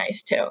 really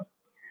nice too.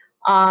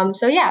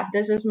 So yeah,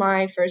 this is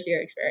my first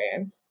year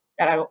experience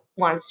that I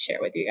wanted to share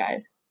with you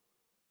guys.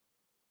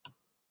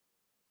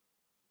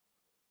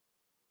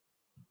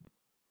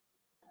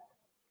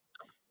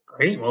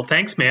 Great. Well,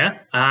 thanks,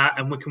 Mia.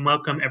 And we can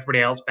welcome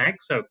everybody else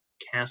back. So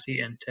Cassie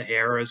and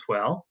Tahira as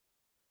well.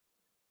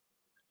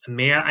 And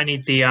Mia, I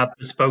need the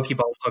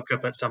Pokeball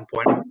hookup at some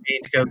point. I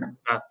need to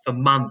go for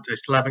months. I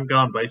still haven't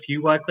gone. But if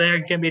you work there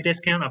and give me a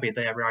discount, I'll be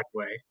there right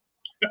away.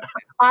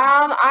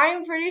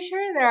 I'm pretty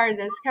sure there are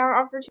discount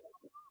opportunities.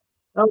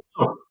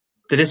 Oh,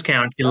 the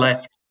discount, you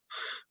left.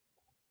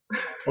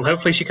 Well,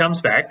 hopefully she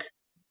comes back.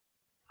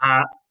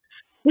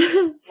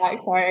 Sorry,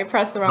 I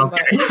pressed the wrong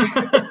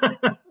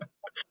button.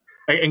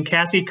 And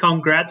Cassie,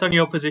 congrats on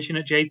your position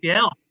at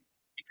JPL.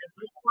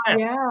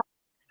 Yeah.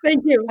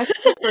 Thank you. That's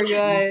super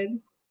good.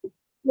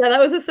 Yeah, that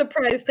was a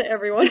surprise to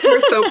everyone.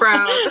 We're so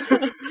proud.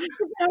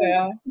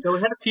 Yeah. So we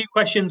had a few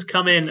questions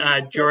come in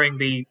during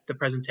the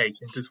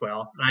presentations as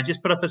well. And I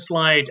just put up a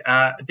slide,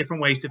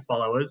 different ways to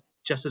follow us,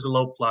 just as a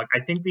low plug. I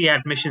think the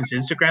admissions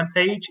Instagram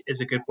page is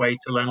a good way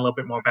to learn a little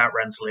bit more about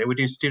Rensselaer. We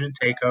do student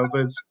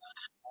takeovers.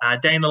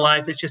 Day in the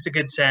life, it's just a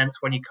good sense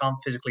when you can't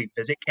physically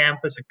visit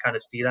campus and kind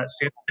of see that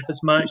student life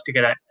as much to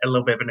get a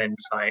little bit of an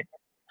insight.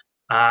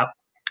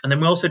 And then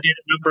we also did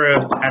a number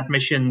of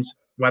admissions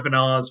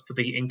webinars for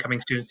the incoming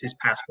students this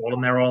past fall,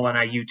 and they're all on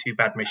our YouTube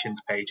admissions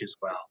page as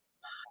well.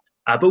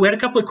 But we had a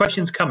couple of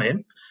questions come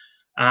in.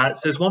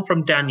 So there's one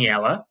from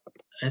Daniela.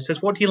 And it says,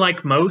 what do you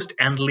like most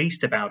and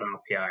least about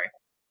RPI?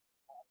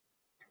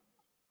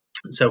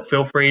 So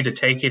feel free to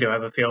take it,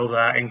 whoever feels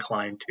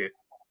inclined to.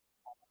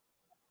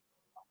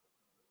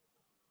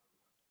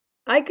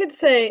 I could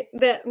say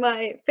that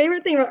my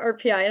favorite thing about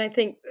RPI, and I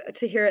think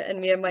Tahira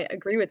and Mia might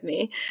agree with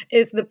me,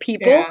 is the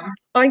people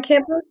on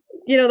campus.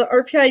 You know, the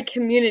RPI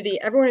community,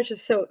 everyone is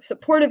just so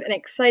supportive and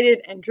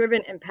excited and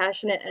driven and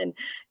passionate. And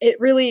it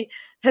really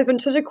has been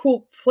such a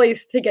cool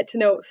place to get to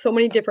know so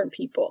many different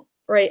people,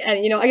 right?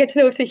 And, you know, I get to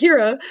know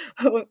Tahira,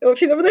 oh,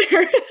 she's over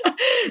there,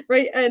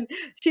 right? And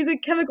she's a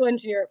chemical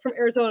engineer from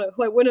Arizona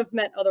who I wouldn't have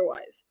met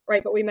otherwise,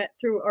 right? But we met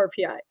through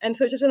RPI. And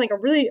so it's just been like a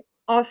really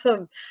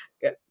awesome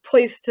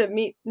place to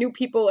meet new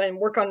people and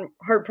work on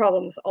hard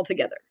problems all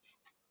together.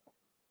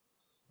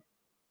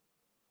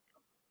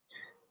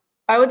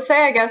 I would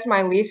say, I guess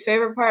my least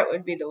favorite part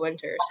would be the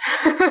winters.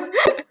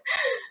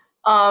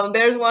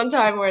 There's one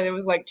time where there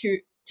was like two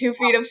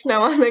feet of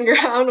snow on the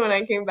ground when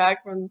I came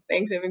back from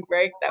Thanksgiving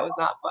break. That was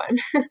not fun.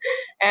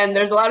 And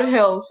there's a lot of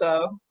hills,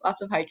 so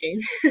lots of hiking.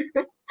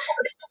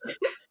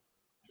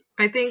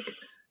 I think,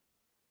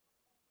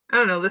 I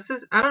don't know, this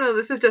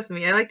is just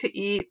me. I like to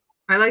eat.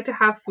 I like to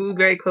have food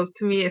very close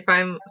to me if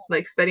I'm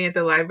like studying at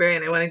the library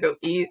and I want to go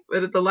eat.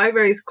 But if the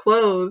library's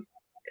closed,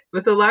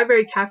 if the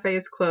library cafe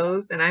is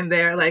closed and I'm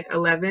there like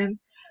 11,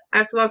 I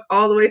have to walk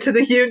all the way to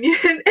the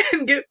Union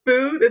and get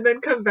food and then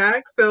come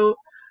back. So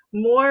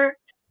more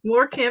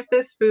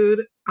campus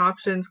food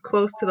options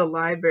close to the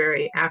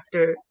library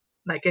after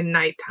like a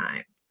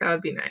nighttime. That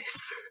would be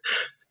nice.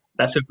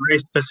 That's a very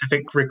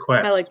specific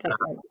request. I like that.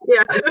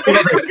 Yeah.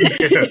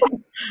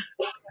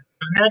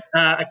 We had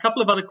a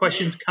couple of other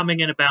questions coming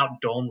in about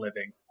dorm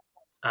living.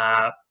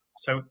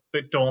 So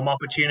the dorm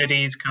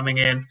opportunities coming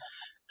in,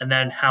 and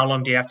then how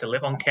long do you have to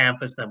live on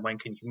campus? Then when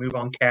can you move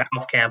on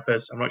off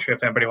campus? I'm not sure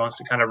if anybody wants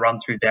to kind of run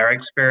through their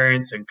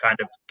experience and kind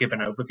of give an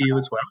overview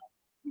as well.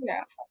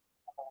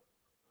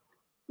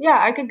 Yeah,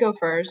 I could go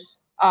first.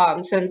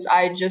 Since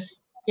I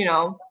just,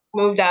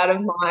 moved out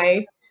of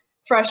my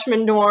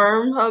freshman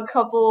dorm a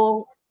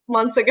couple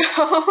months ago.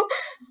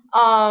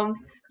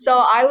 So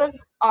I lived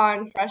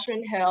on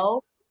Freshman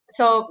Hill.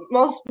 So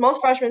most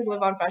freshmen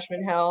live on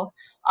Freshman Hill,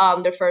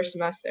 their first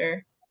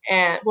semester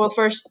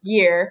first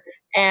year,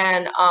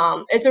 and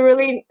it's a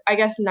really, I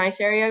guess,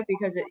 nice area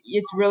because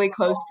it's really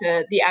close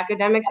to the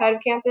academic side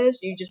of campus.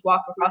 You just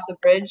walk across the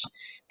bridge,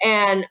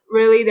 and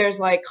really there's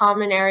like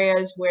common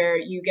areas where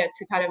you get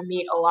to kind of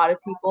meet a lot of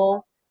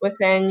people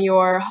within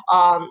your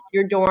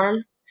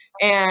dorm,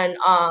 and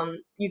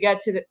you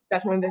get to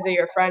definitely visit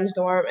your friend's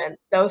dorm, and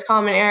those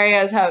common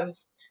areas have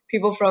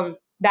people from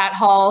that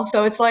hall.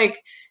 So it's like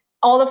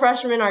all the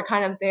freshmen are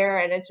kind of there,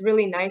 and it's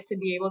really nice to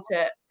be able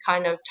to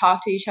kind of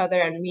talk to each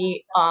other and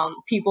meet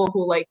people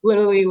who like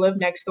literally live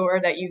next door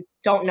that you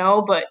don't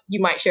know, but you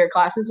might share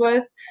classes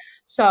with.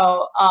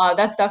 So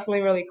that's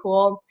definitely really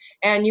cool.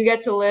 And you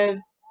get to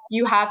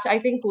you have to, I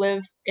think,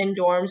 live in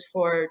dorms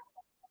for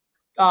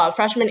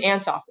freshman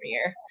and sophomore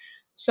year.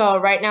 So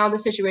right now the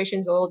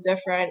situation's a little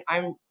different.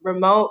 I'm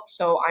remote,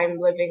 so I'm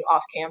living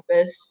off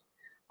campus,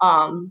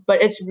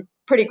 but it's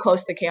pretty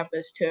close to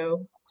campus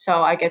too.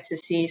 So I get to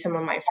see some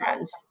of my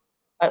friends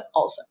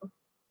also.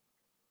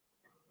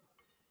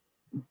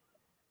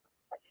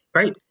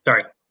 Great.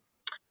 Sorry.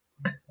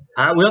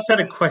 We also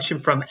had a question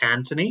from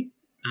Anthony.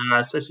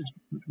 So this is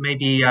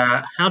maybe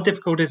how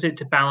difficult is it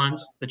to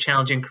balance the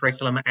challenging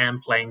curriculum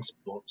and playing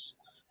sports?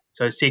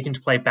 So seeking to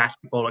play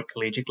basketball at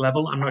collegiate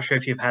level. I'm not sure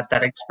if you've had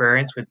that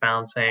experience with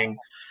balancing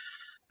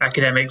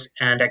academics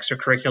and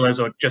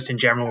extracurriculars, or just in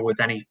general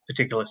with any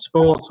particular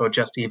sports, or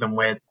just even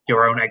with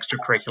your own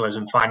extracurriculars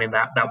and finding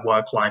that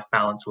work-life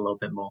balance a little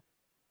bit more.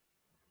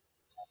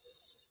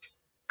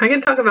 I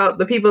can talk about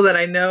the people that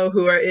I know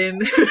who are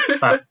in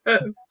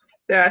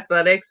their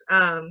athletics.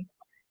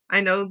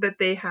 I know that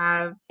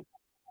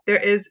there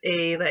is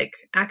a like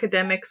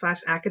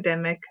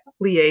academic/academic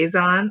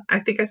liaison. I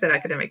think I said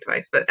academic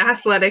twice, but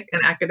athletic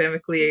and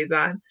academic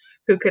liaison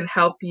who can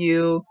help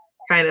you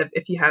kind of,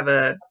 if you have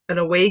an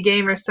away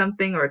game or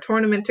something, or a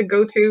tournament to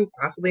go to,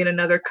 possibly in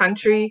another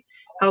country,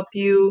 help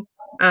you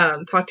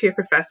talk to your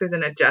professors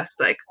and adjust,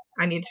 like,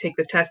 I need to take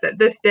the test at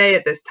this day,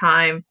 at this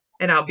time,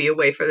 and I'll be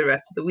away for the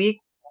rest of the week.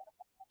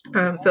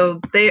 So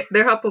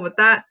they're helpful with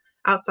that.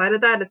 Outside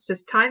of that, it's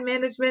just time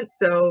management.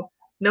 So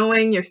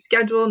knowing your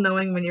schedule,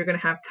 knowing when you're going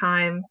to have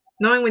time,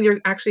 knowing when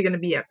you're actually going to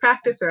be at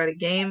practice or at a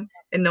game,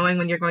 and knowing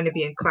when you're going to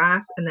be in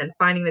class, and then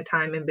finding the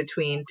time in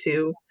between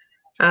to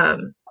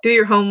do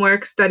your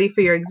homework, study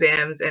for your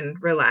exams, and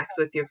relax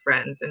with your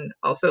friends, and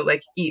also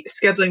like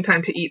scheduling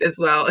time to eat as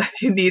well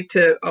if you need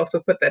to also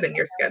put that in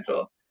your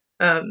schedule.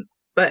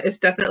 But it's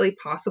definitely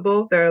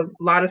possible. There are a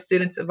lot of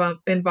students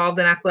involved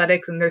in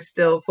athletics, and there's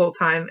still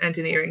full-time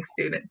engineering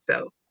students,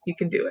 so you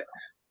can do it.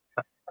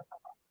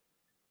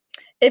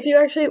 If you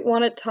actually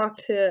want to talk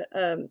to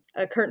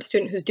a current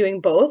student who's doing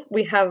both,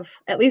 we have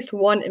at least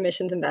one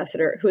admissions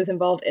ambassador who is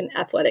involved in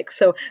athletics.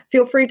 So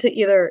feel free to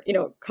either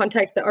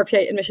contact the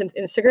RPI admissions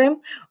Instagram,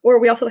 or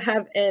we also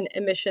have an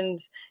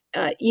admissions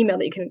email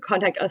that you can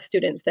contact us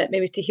students that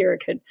maybe Tahira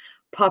could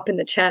pop in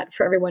the chat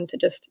for everyone to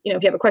just,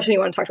 if you have a question you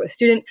want to talk to a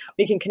student,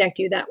 we can connect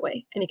you that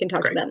way and you can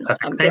talk to them.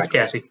 Thanks,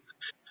 Cassie.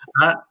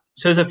 So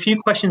there's a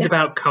few questions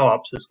about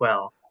co-ops as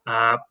well.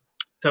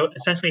 So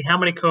essentially, how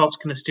many co-ops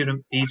can a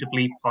student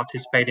feasibly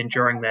participate in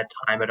during their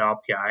time at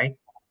RPI?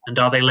 And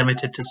are they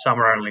limited to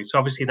summer only? So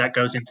obviously that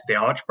goes into the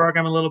Arch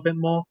program a little bit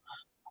more.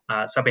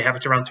 So I'll be happy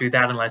to run through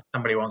that unless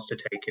somebody wants to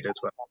take it as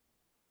well.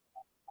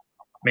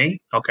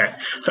 Me? Okay.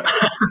 So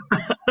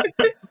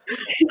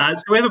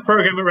we have a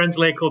program at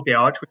Rensselaer called the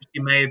Arch, which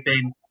you may have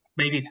been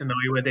maybe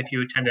familiar with if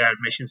you attended our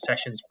admission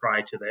sessions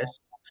prior to this.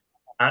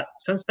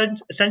 So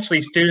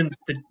essentially, students,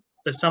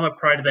 the summer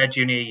prior to their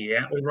junior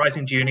year, all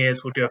rising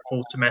juniors will do a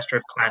full semester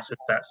of classes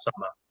that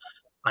summer.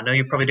 I know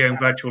you're probably doing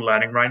virtual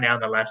learning right now,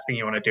 and the last thing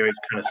you want to do is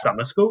kind of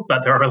summer school,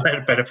 but there are a lot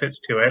of benefits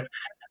to it.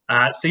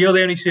 So you're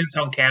the only students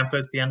on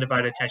campus, the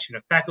undivided attention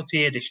of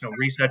faculty, additional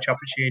research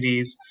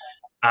opportunities,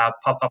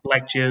 pop-up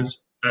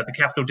lectures. The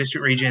Capital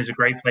District region is a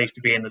great place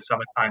to be in the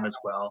summertime as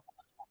well.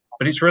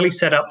 But it's really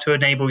set up to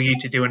enable you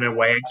to do an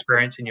away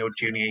experience in your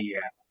junior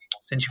year.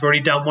 Since you've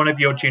already done one of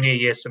your junior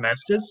year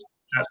semesters,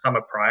 that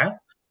summer prior,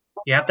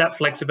 you have that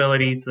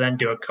flexibility to then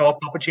do a co-op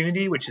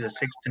opportunity, which is a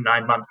 6 to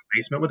 9 month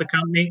placement with a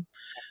company,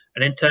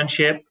 an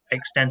internship,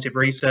 extensive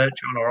research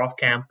on or off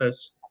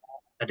campus,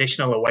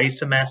 additional away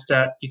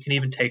semester. You can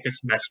even take a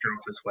semester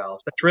off as well.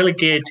 So it's really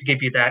geared to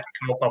give you that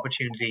co-op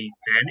opportunity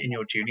then in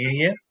your junior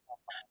year.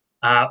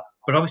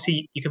 But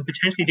obviously, you can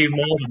potentially do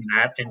more than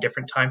that in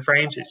different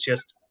timeframes. It's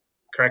just,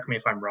 correct me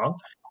if I'm wrong,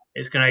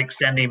 it's going to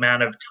extend the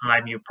amount of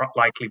time you'll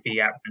likely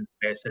be at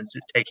Rensselaer, since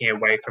it's taking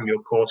away from your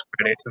course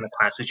credits and the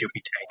classes you'll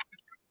be taking.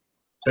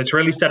 So it's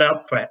really set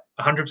up for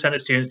 100%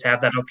 of students to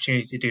have that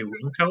opportunity to do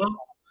one co-op.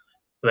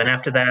 But then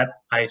after that,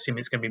 I assume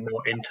it's going to be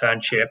more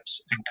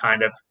internships and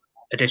kind of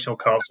additional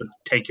co-ops that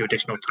take you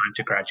additional time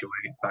to graduate.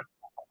 But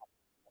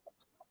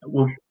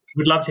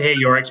we'd love to hear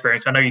your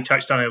experience. I know you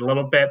touched on it a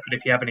little bit, but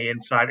if you have any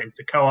insight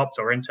into co-ops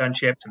or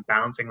internships and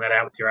balancing that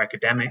out with your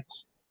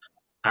academics,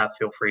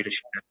 feel free to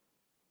share.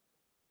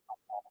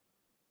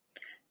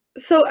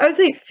 So I would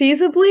say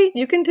feasibly,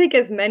 you can take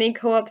as many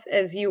co-ops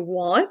as you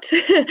want.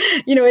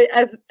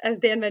 As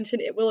Dan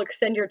mentioned, it will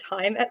extend your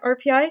time at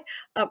RPI.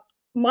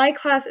 My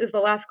class is the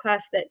last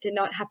class that did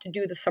not have to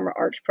do the summer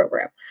arch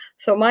program.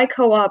 So my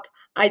co-op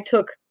I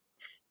took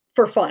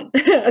for fun.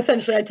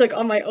 Essentially, I took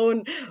on my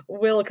own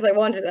will because I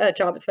wanted that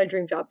job. It's my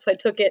dream job. So I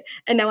took it,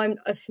 and now I'm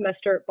a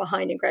semester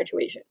behind in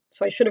graduation.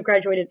 So I should have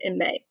graduated in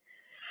May.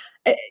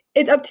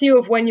 It's up to you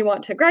of when you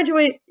want to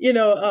graduate,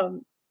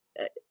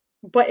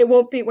 but it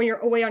won't be when you're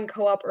away on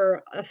co-op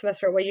or a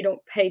semester away, you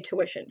don't pay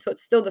tuition. So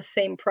it's still the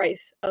same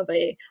price of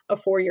a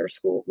 4-year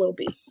school will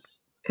be.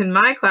 In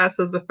my class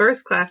was the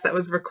first class that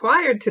was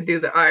required to do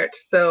the arch.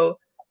 So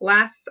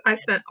I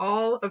spent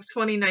all of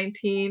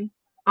 2019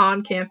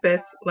 on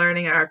campus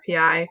learning at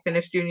RPI,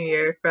 finished junior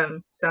year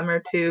from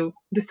summer to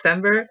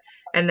December.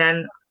 And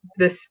then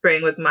this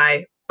spring was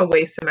my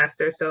away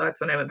semester. So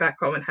that's when I went back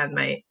home and had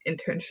my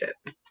internship.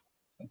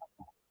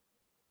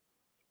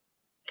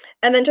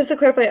 And then just to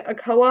clarify, a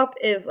co-op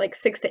is like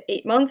 6 to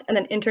 8 months, and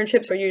then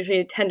internships are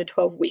usually 10 to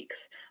 12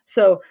 weeks.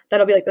 So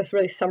that'll be like this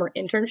really summer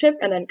internship,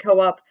 and then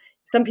co-op.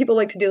 Some people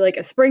like to do like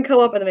a spring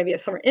co-op and then maybe a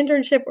summer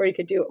internship, or you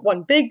could do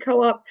one big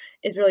co-op.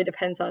 It really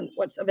depends on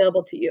what's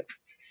available to you.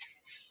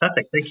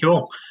 Perfect, thank you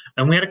all.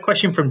 And we had a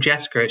question from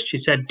Jessica. She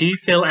said, do you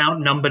feel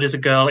outnumbered as a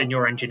girl in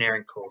your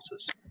engineering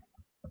courses?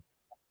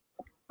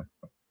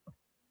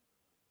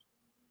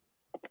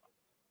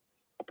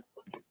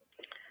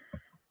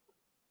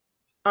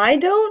 I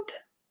don't.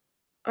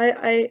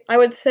 I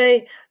would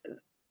say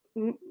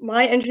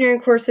my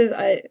engineering courses,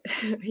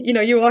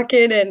 you walk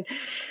in and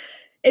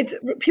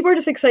people are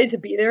just excited to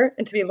be there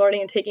and to be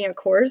learning and taking a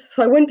course.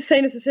 So I wouldn't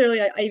say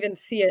necessarily I even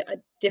see a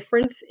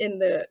difference in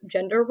the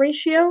gender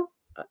ratio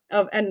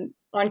and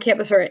on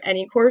campus or at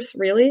any course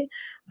really.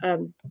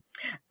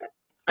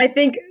 I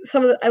think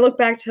I look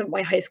back to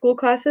my high school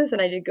classes,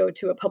 and I did go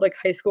to a public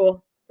high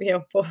school.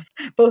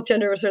 Both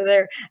genders are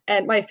there,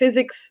 and my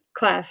physics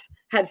class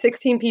had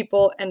 16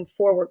 people and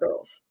 4 were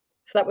girls.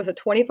 So that was a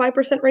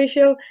 25%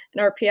 ratio.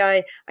 In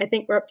RPI, I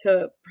think we're up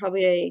to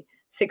probably a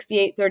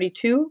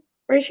 68-32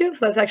 ratio. So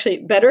that's actually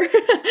better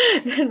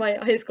than my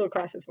high school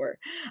classes were.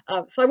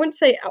 So I wouldn't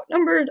say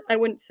outnumbered. I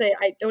wouldn't say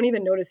I don't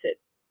even notice it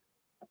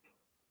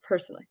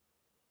personally.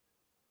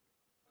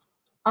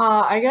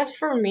 I guess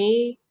for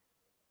me,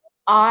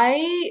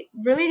 I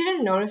really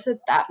didn't notice it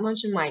that much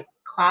in my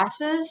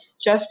classes,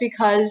 just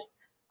because,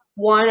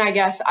 one, I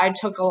guess I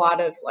took a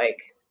lot of like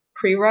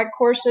prereq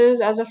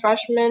courses as a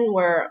freshman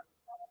where,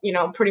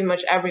 pretty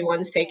much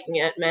everyone's taking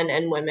it, men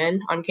and women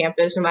on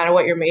campus, no matter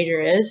what your major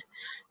is.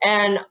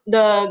 And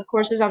the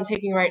courses I'm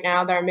taking right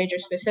now that are major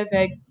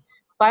specific,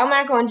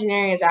 biomedical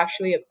engineering is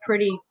actually a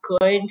pretty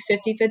good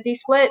 50-50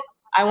 split.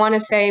 I want to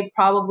say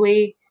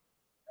probably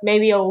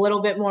maybe a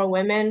little bit more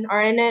women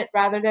are in it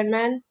rather than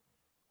men.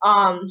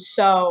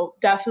 So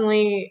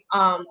definitely,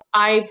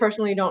 I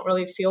personally don't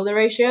really feel the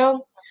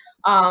ratio.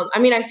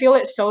 I feel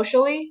it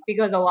socially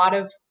because a lot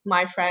of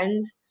my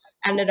friends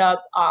ended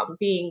up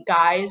being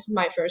guys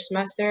my first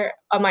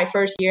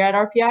year at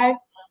RPI.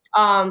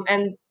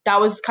 And that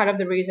was kind of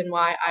the reason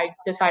why I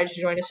decided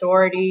to join a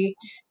sorority.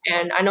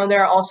 And I know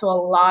there are also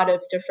a lot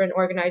of different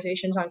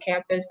organizations on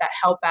campus that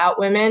help out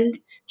women,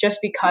 just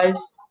because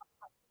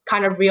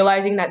kind of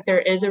realizing that there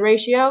is a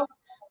ratio.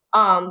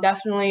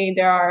 Definitely,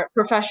 there are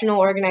professional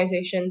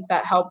organizations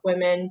that help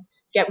women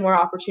get more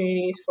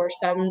opportunities for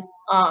STEM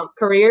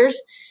careers.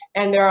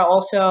 And there are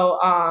also,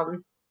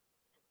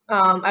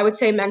 I would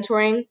say,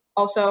 mentoring.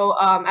 Also,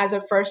 as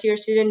a first-year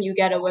student, you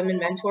get a women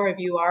mentor if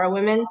you are a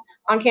woman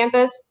on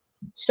campus.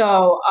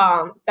 So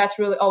that's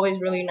really always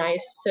really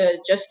nice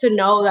to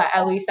know that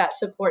at least that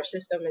support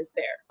system is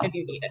there if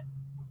you need it.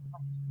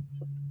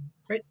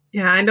 Right.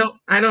 Yeah,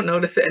 I don't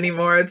notice it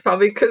anymore. It's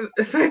probably because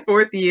it's my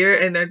 4th year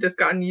and I've just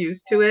gotten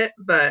used to it.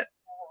 But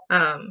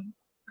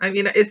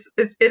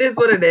it is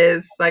what it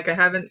is. Like I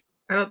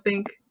don't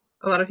think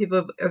a lot of people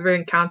have ever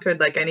encountered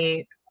like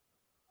any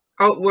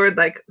outward,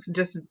 like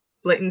just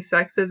blatant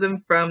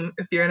sexism from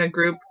if you're in a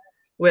group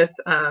with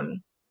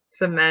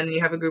some men and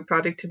you have a group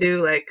project to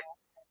do, like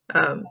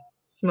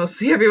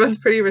mostly everyone's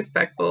pretty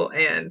respectful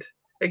and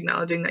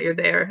acknowledging that you're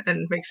there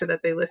and make sure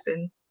that they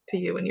listen to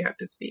you when you have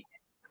to speak.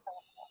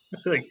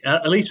 Absolutely.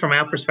 At least from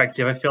our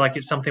perspective, I feel like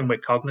it's something we're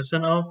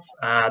cognizant of.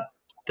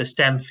 The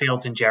STEM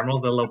fields in general,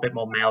 they're a little bit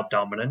more male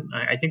dominant.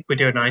 I think we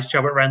do a nice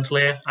job at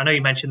Rensselaer. I know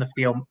you mentioned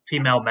the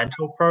female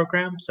mentor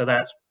program, so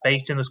that's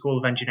based in the School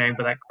of Engineering,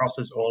 but that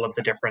crosses all of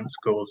the different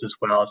schools as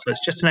well. So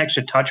it's just an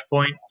extra touch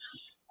point.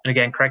 And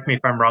again, correct me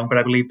if I'm wrong, but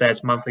I believe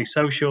there's monthly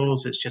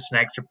socials. It's just an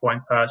extra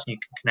point person you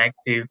can connect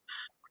to.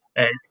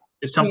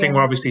 It's something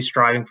we're obviously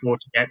striving for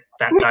to get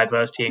that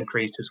diversity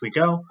increased as we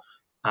go,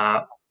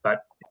 but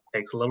it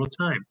takes a little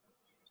time.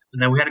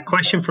 And then we had a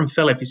question from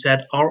Philip. He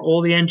said, are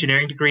all the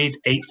engineering degrees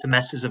 8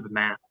 semesters of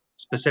math,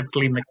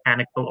 specifically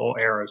mechanical or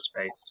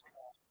aerospace?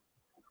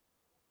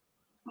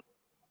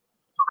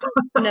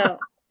 No.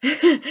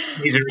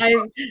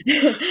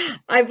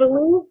 I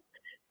believe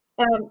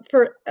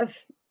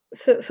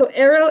so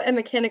aero and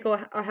mechanical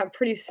have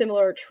pretty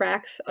similar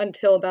tracks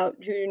until about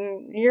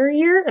junior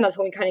year, and that's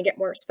when we kind of get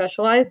more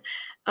specialized.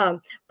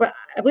 But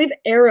I believe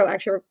aero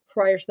actually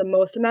requires the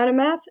most amount of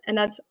math, and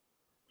that's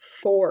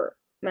 4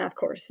 math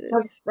courses,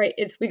 right?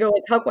 We go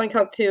like Calc 1,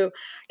 Calc 2,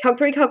 Calc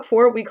 3, Calc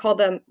 4, we call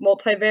them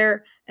multivariate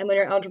and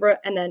linear algebra,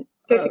 and then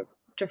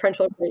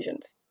differential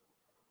equations.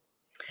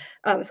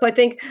 So I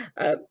think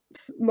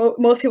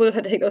most people just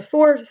had to take those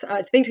 4.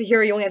 I think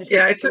here you only have to take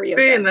 3 I took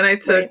 3 and then I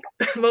took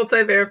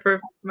multivariate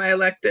for my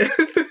elective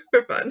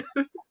for fun.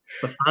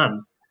 For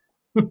fun.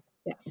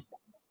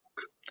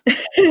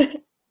 Yeah.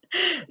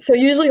 So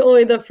usually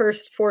only the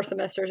first 4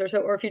 semesters or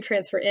so, or if you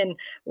transfer in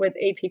with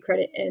AP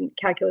credit in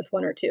Calculus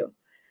 1 or 2.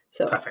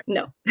 So perfect.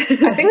 No. I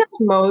think that's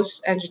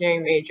most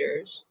engineering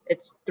majors.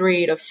 It's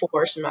 3 to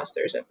 4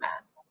 semesters of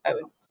math, I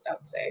would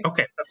say.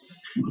 Okay.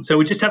 So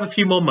we just have a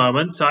few more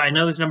moments. So I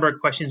know there's a number of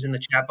questions in the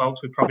chat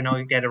box we probably not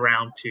going to get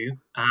around to.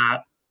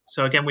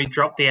 So again, we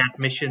dropped the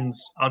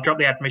admissions. I'll drop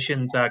the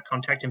admissions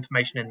contact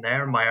information in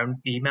there in my own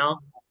email,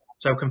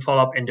 so we can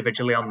follow up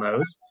individually on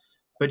those.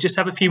 But just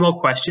have a few more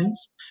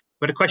questions.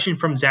 We had a question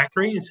from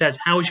Zachary. It says,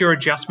 how was your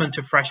adjustment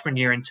to freshman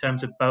year in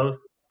terms of both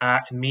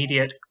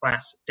immediate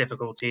class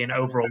difficulty and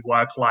overall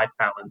work-life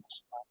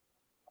balance?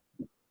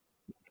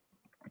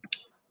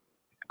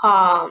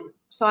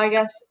 So I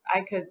guess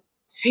I could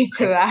speak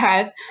to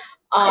that.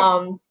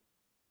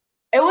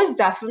 It was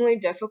definitely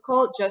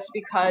difficult just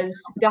because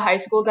the high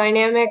school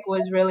dynamic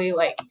was really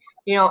like,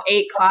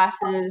 8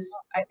 classes,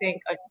 I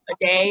think, a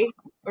day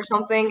or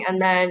something.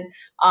 And then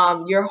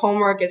your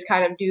homework is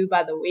kind of due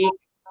by the week.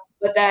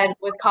 But then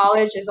with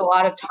college, there's a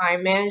lot of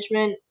time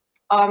management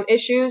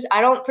issues.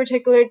 I don't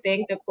particularly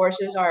think the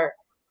courses are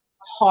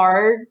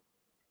hard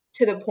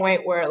to the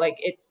point where like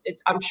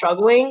I'm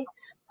struggling.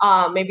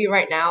 Maybe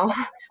right now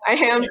I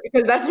am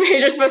because that's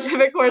major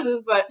specific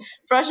courses, but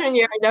freshman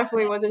year I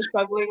definitely wasn't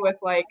struggling with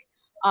like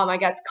I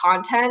guess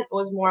content. It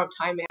was more of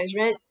time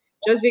management,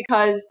 just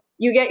because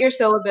you get your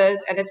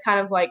syllabus and it's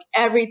kind of like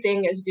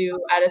everything is due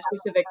at a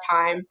specific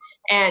time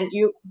and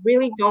you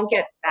really don't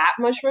get that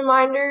much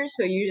reminders,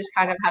 so you just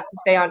kind of have to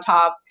stay on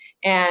top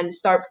and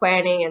start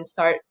planning and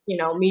start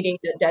meeting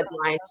the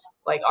deadlines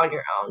like on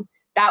your own.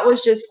 That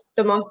was just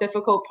the most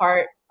difficult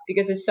part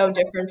because it's so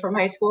different from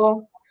high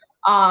school.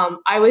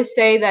 I would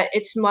say that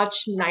it's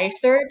much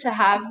nicer to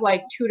have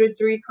like 2 to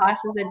 3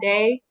 classes a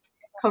day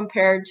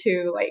compared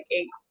to like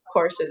 8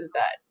 courses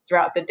that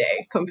throughout the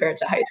day compared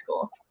to high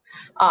school.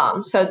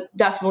 So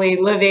definitely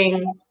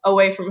living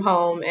away from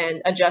home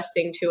and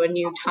adjusting to a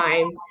new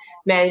time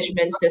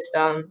management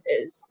system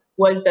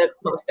was the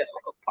most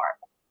difficult part.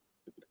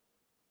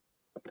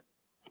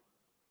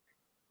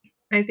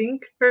 I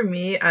think for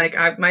me, like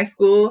my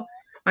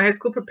high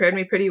school prepared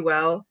me pretty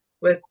well.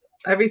 With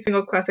every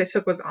single class I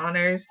took was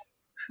honors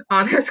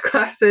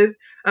classes,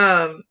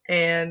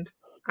 and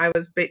I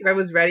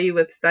was ready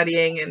with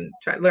studying and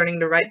learning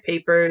to write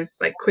papers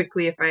like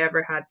quickly if I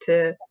ever had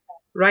to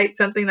write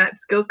something. That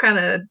skills kind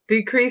of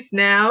decreased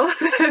now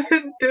that I've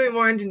been doing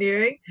more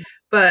engineering,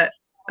 but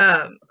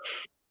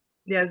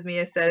as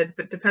Mia said,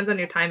 it depends on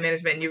your time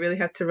management. You really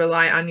have to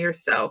rely on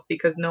yourself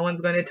because no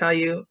one's going to tell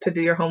you to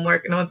do your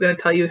homework. No one's going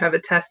to tell you have a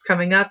test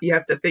coming up. You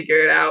have to figure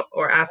it out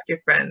or ask your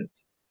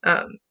friends,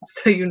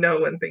 so you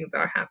know when things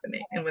are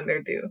happening and when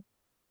they're due.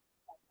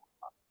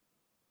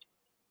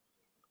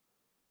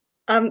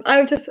 I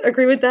would just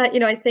agree with that.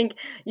 I think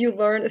you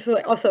learn, this is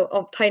like also,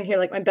 I'll tie in here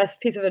like my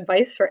best piece of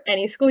advice for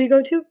any school you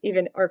go to,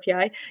 even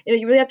RPI,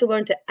 you really have to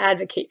learn to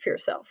advocate for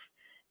yourself.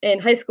 In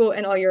high school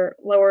and all your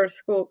lower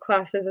school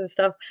classes and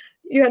stuff,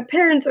 you had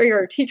parents or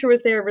your teacher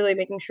was there really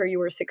making sure you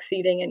were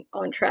succeeding and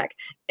on track.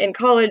 In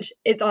college,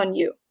 it's on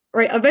you,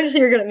 right? Eventually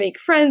you're going to make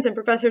friends and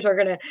professors are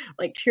going to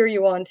like cheer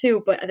you on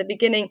too. But at the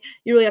beginning,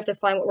 you really have to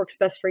find what works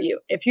best for you.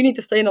 If you need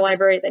to stay in the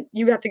library, then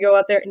you have to go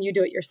out there and you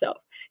do it yourself.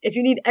 If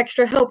you need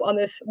extra help on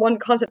this one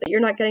concept that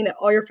you're not getting, that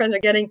all your friends are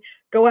getting,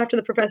 go after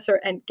the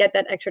professor and get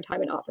that extra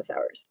time in office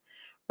hours,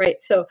 right?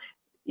 So,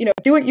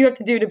 do what you have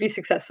to do to be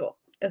successful.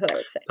 is what I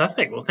would say.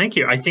 Perfect. Well, thank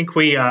you. I think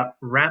we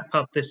wrap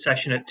up this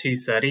session at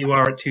 2:30.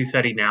 We're at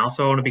 2:30 now,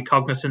 so I want to be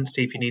cognizant,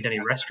 see if you need any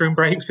restroom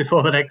breaks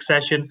before the next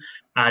session.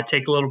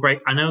 Take a little break.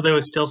 I know there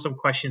were still some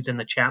questions in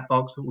the chat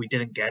box that we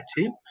didn't get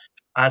to.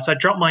 So I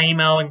dropped my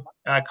email and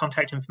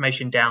contact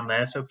information down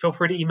there. So feel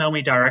free to email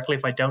me directly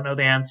if I don't know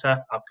the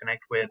answer. I'll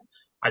connect with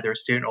either a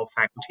student or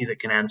faculty that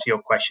can answer your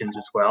questions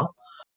as well.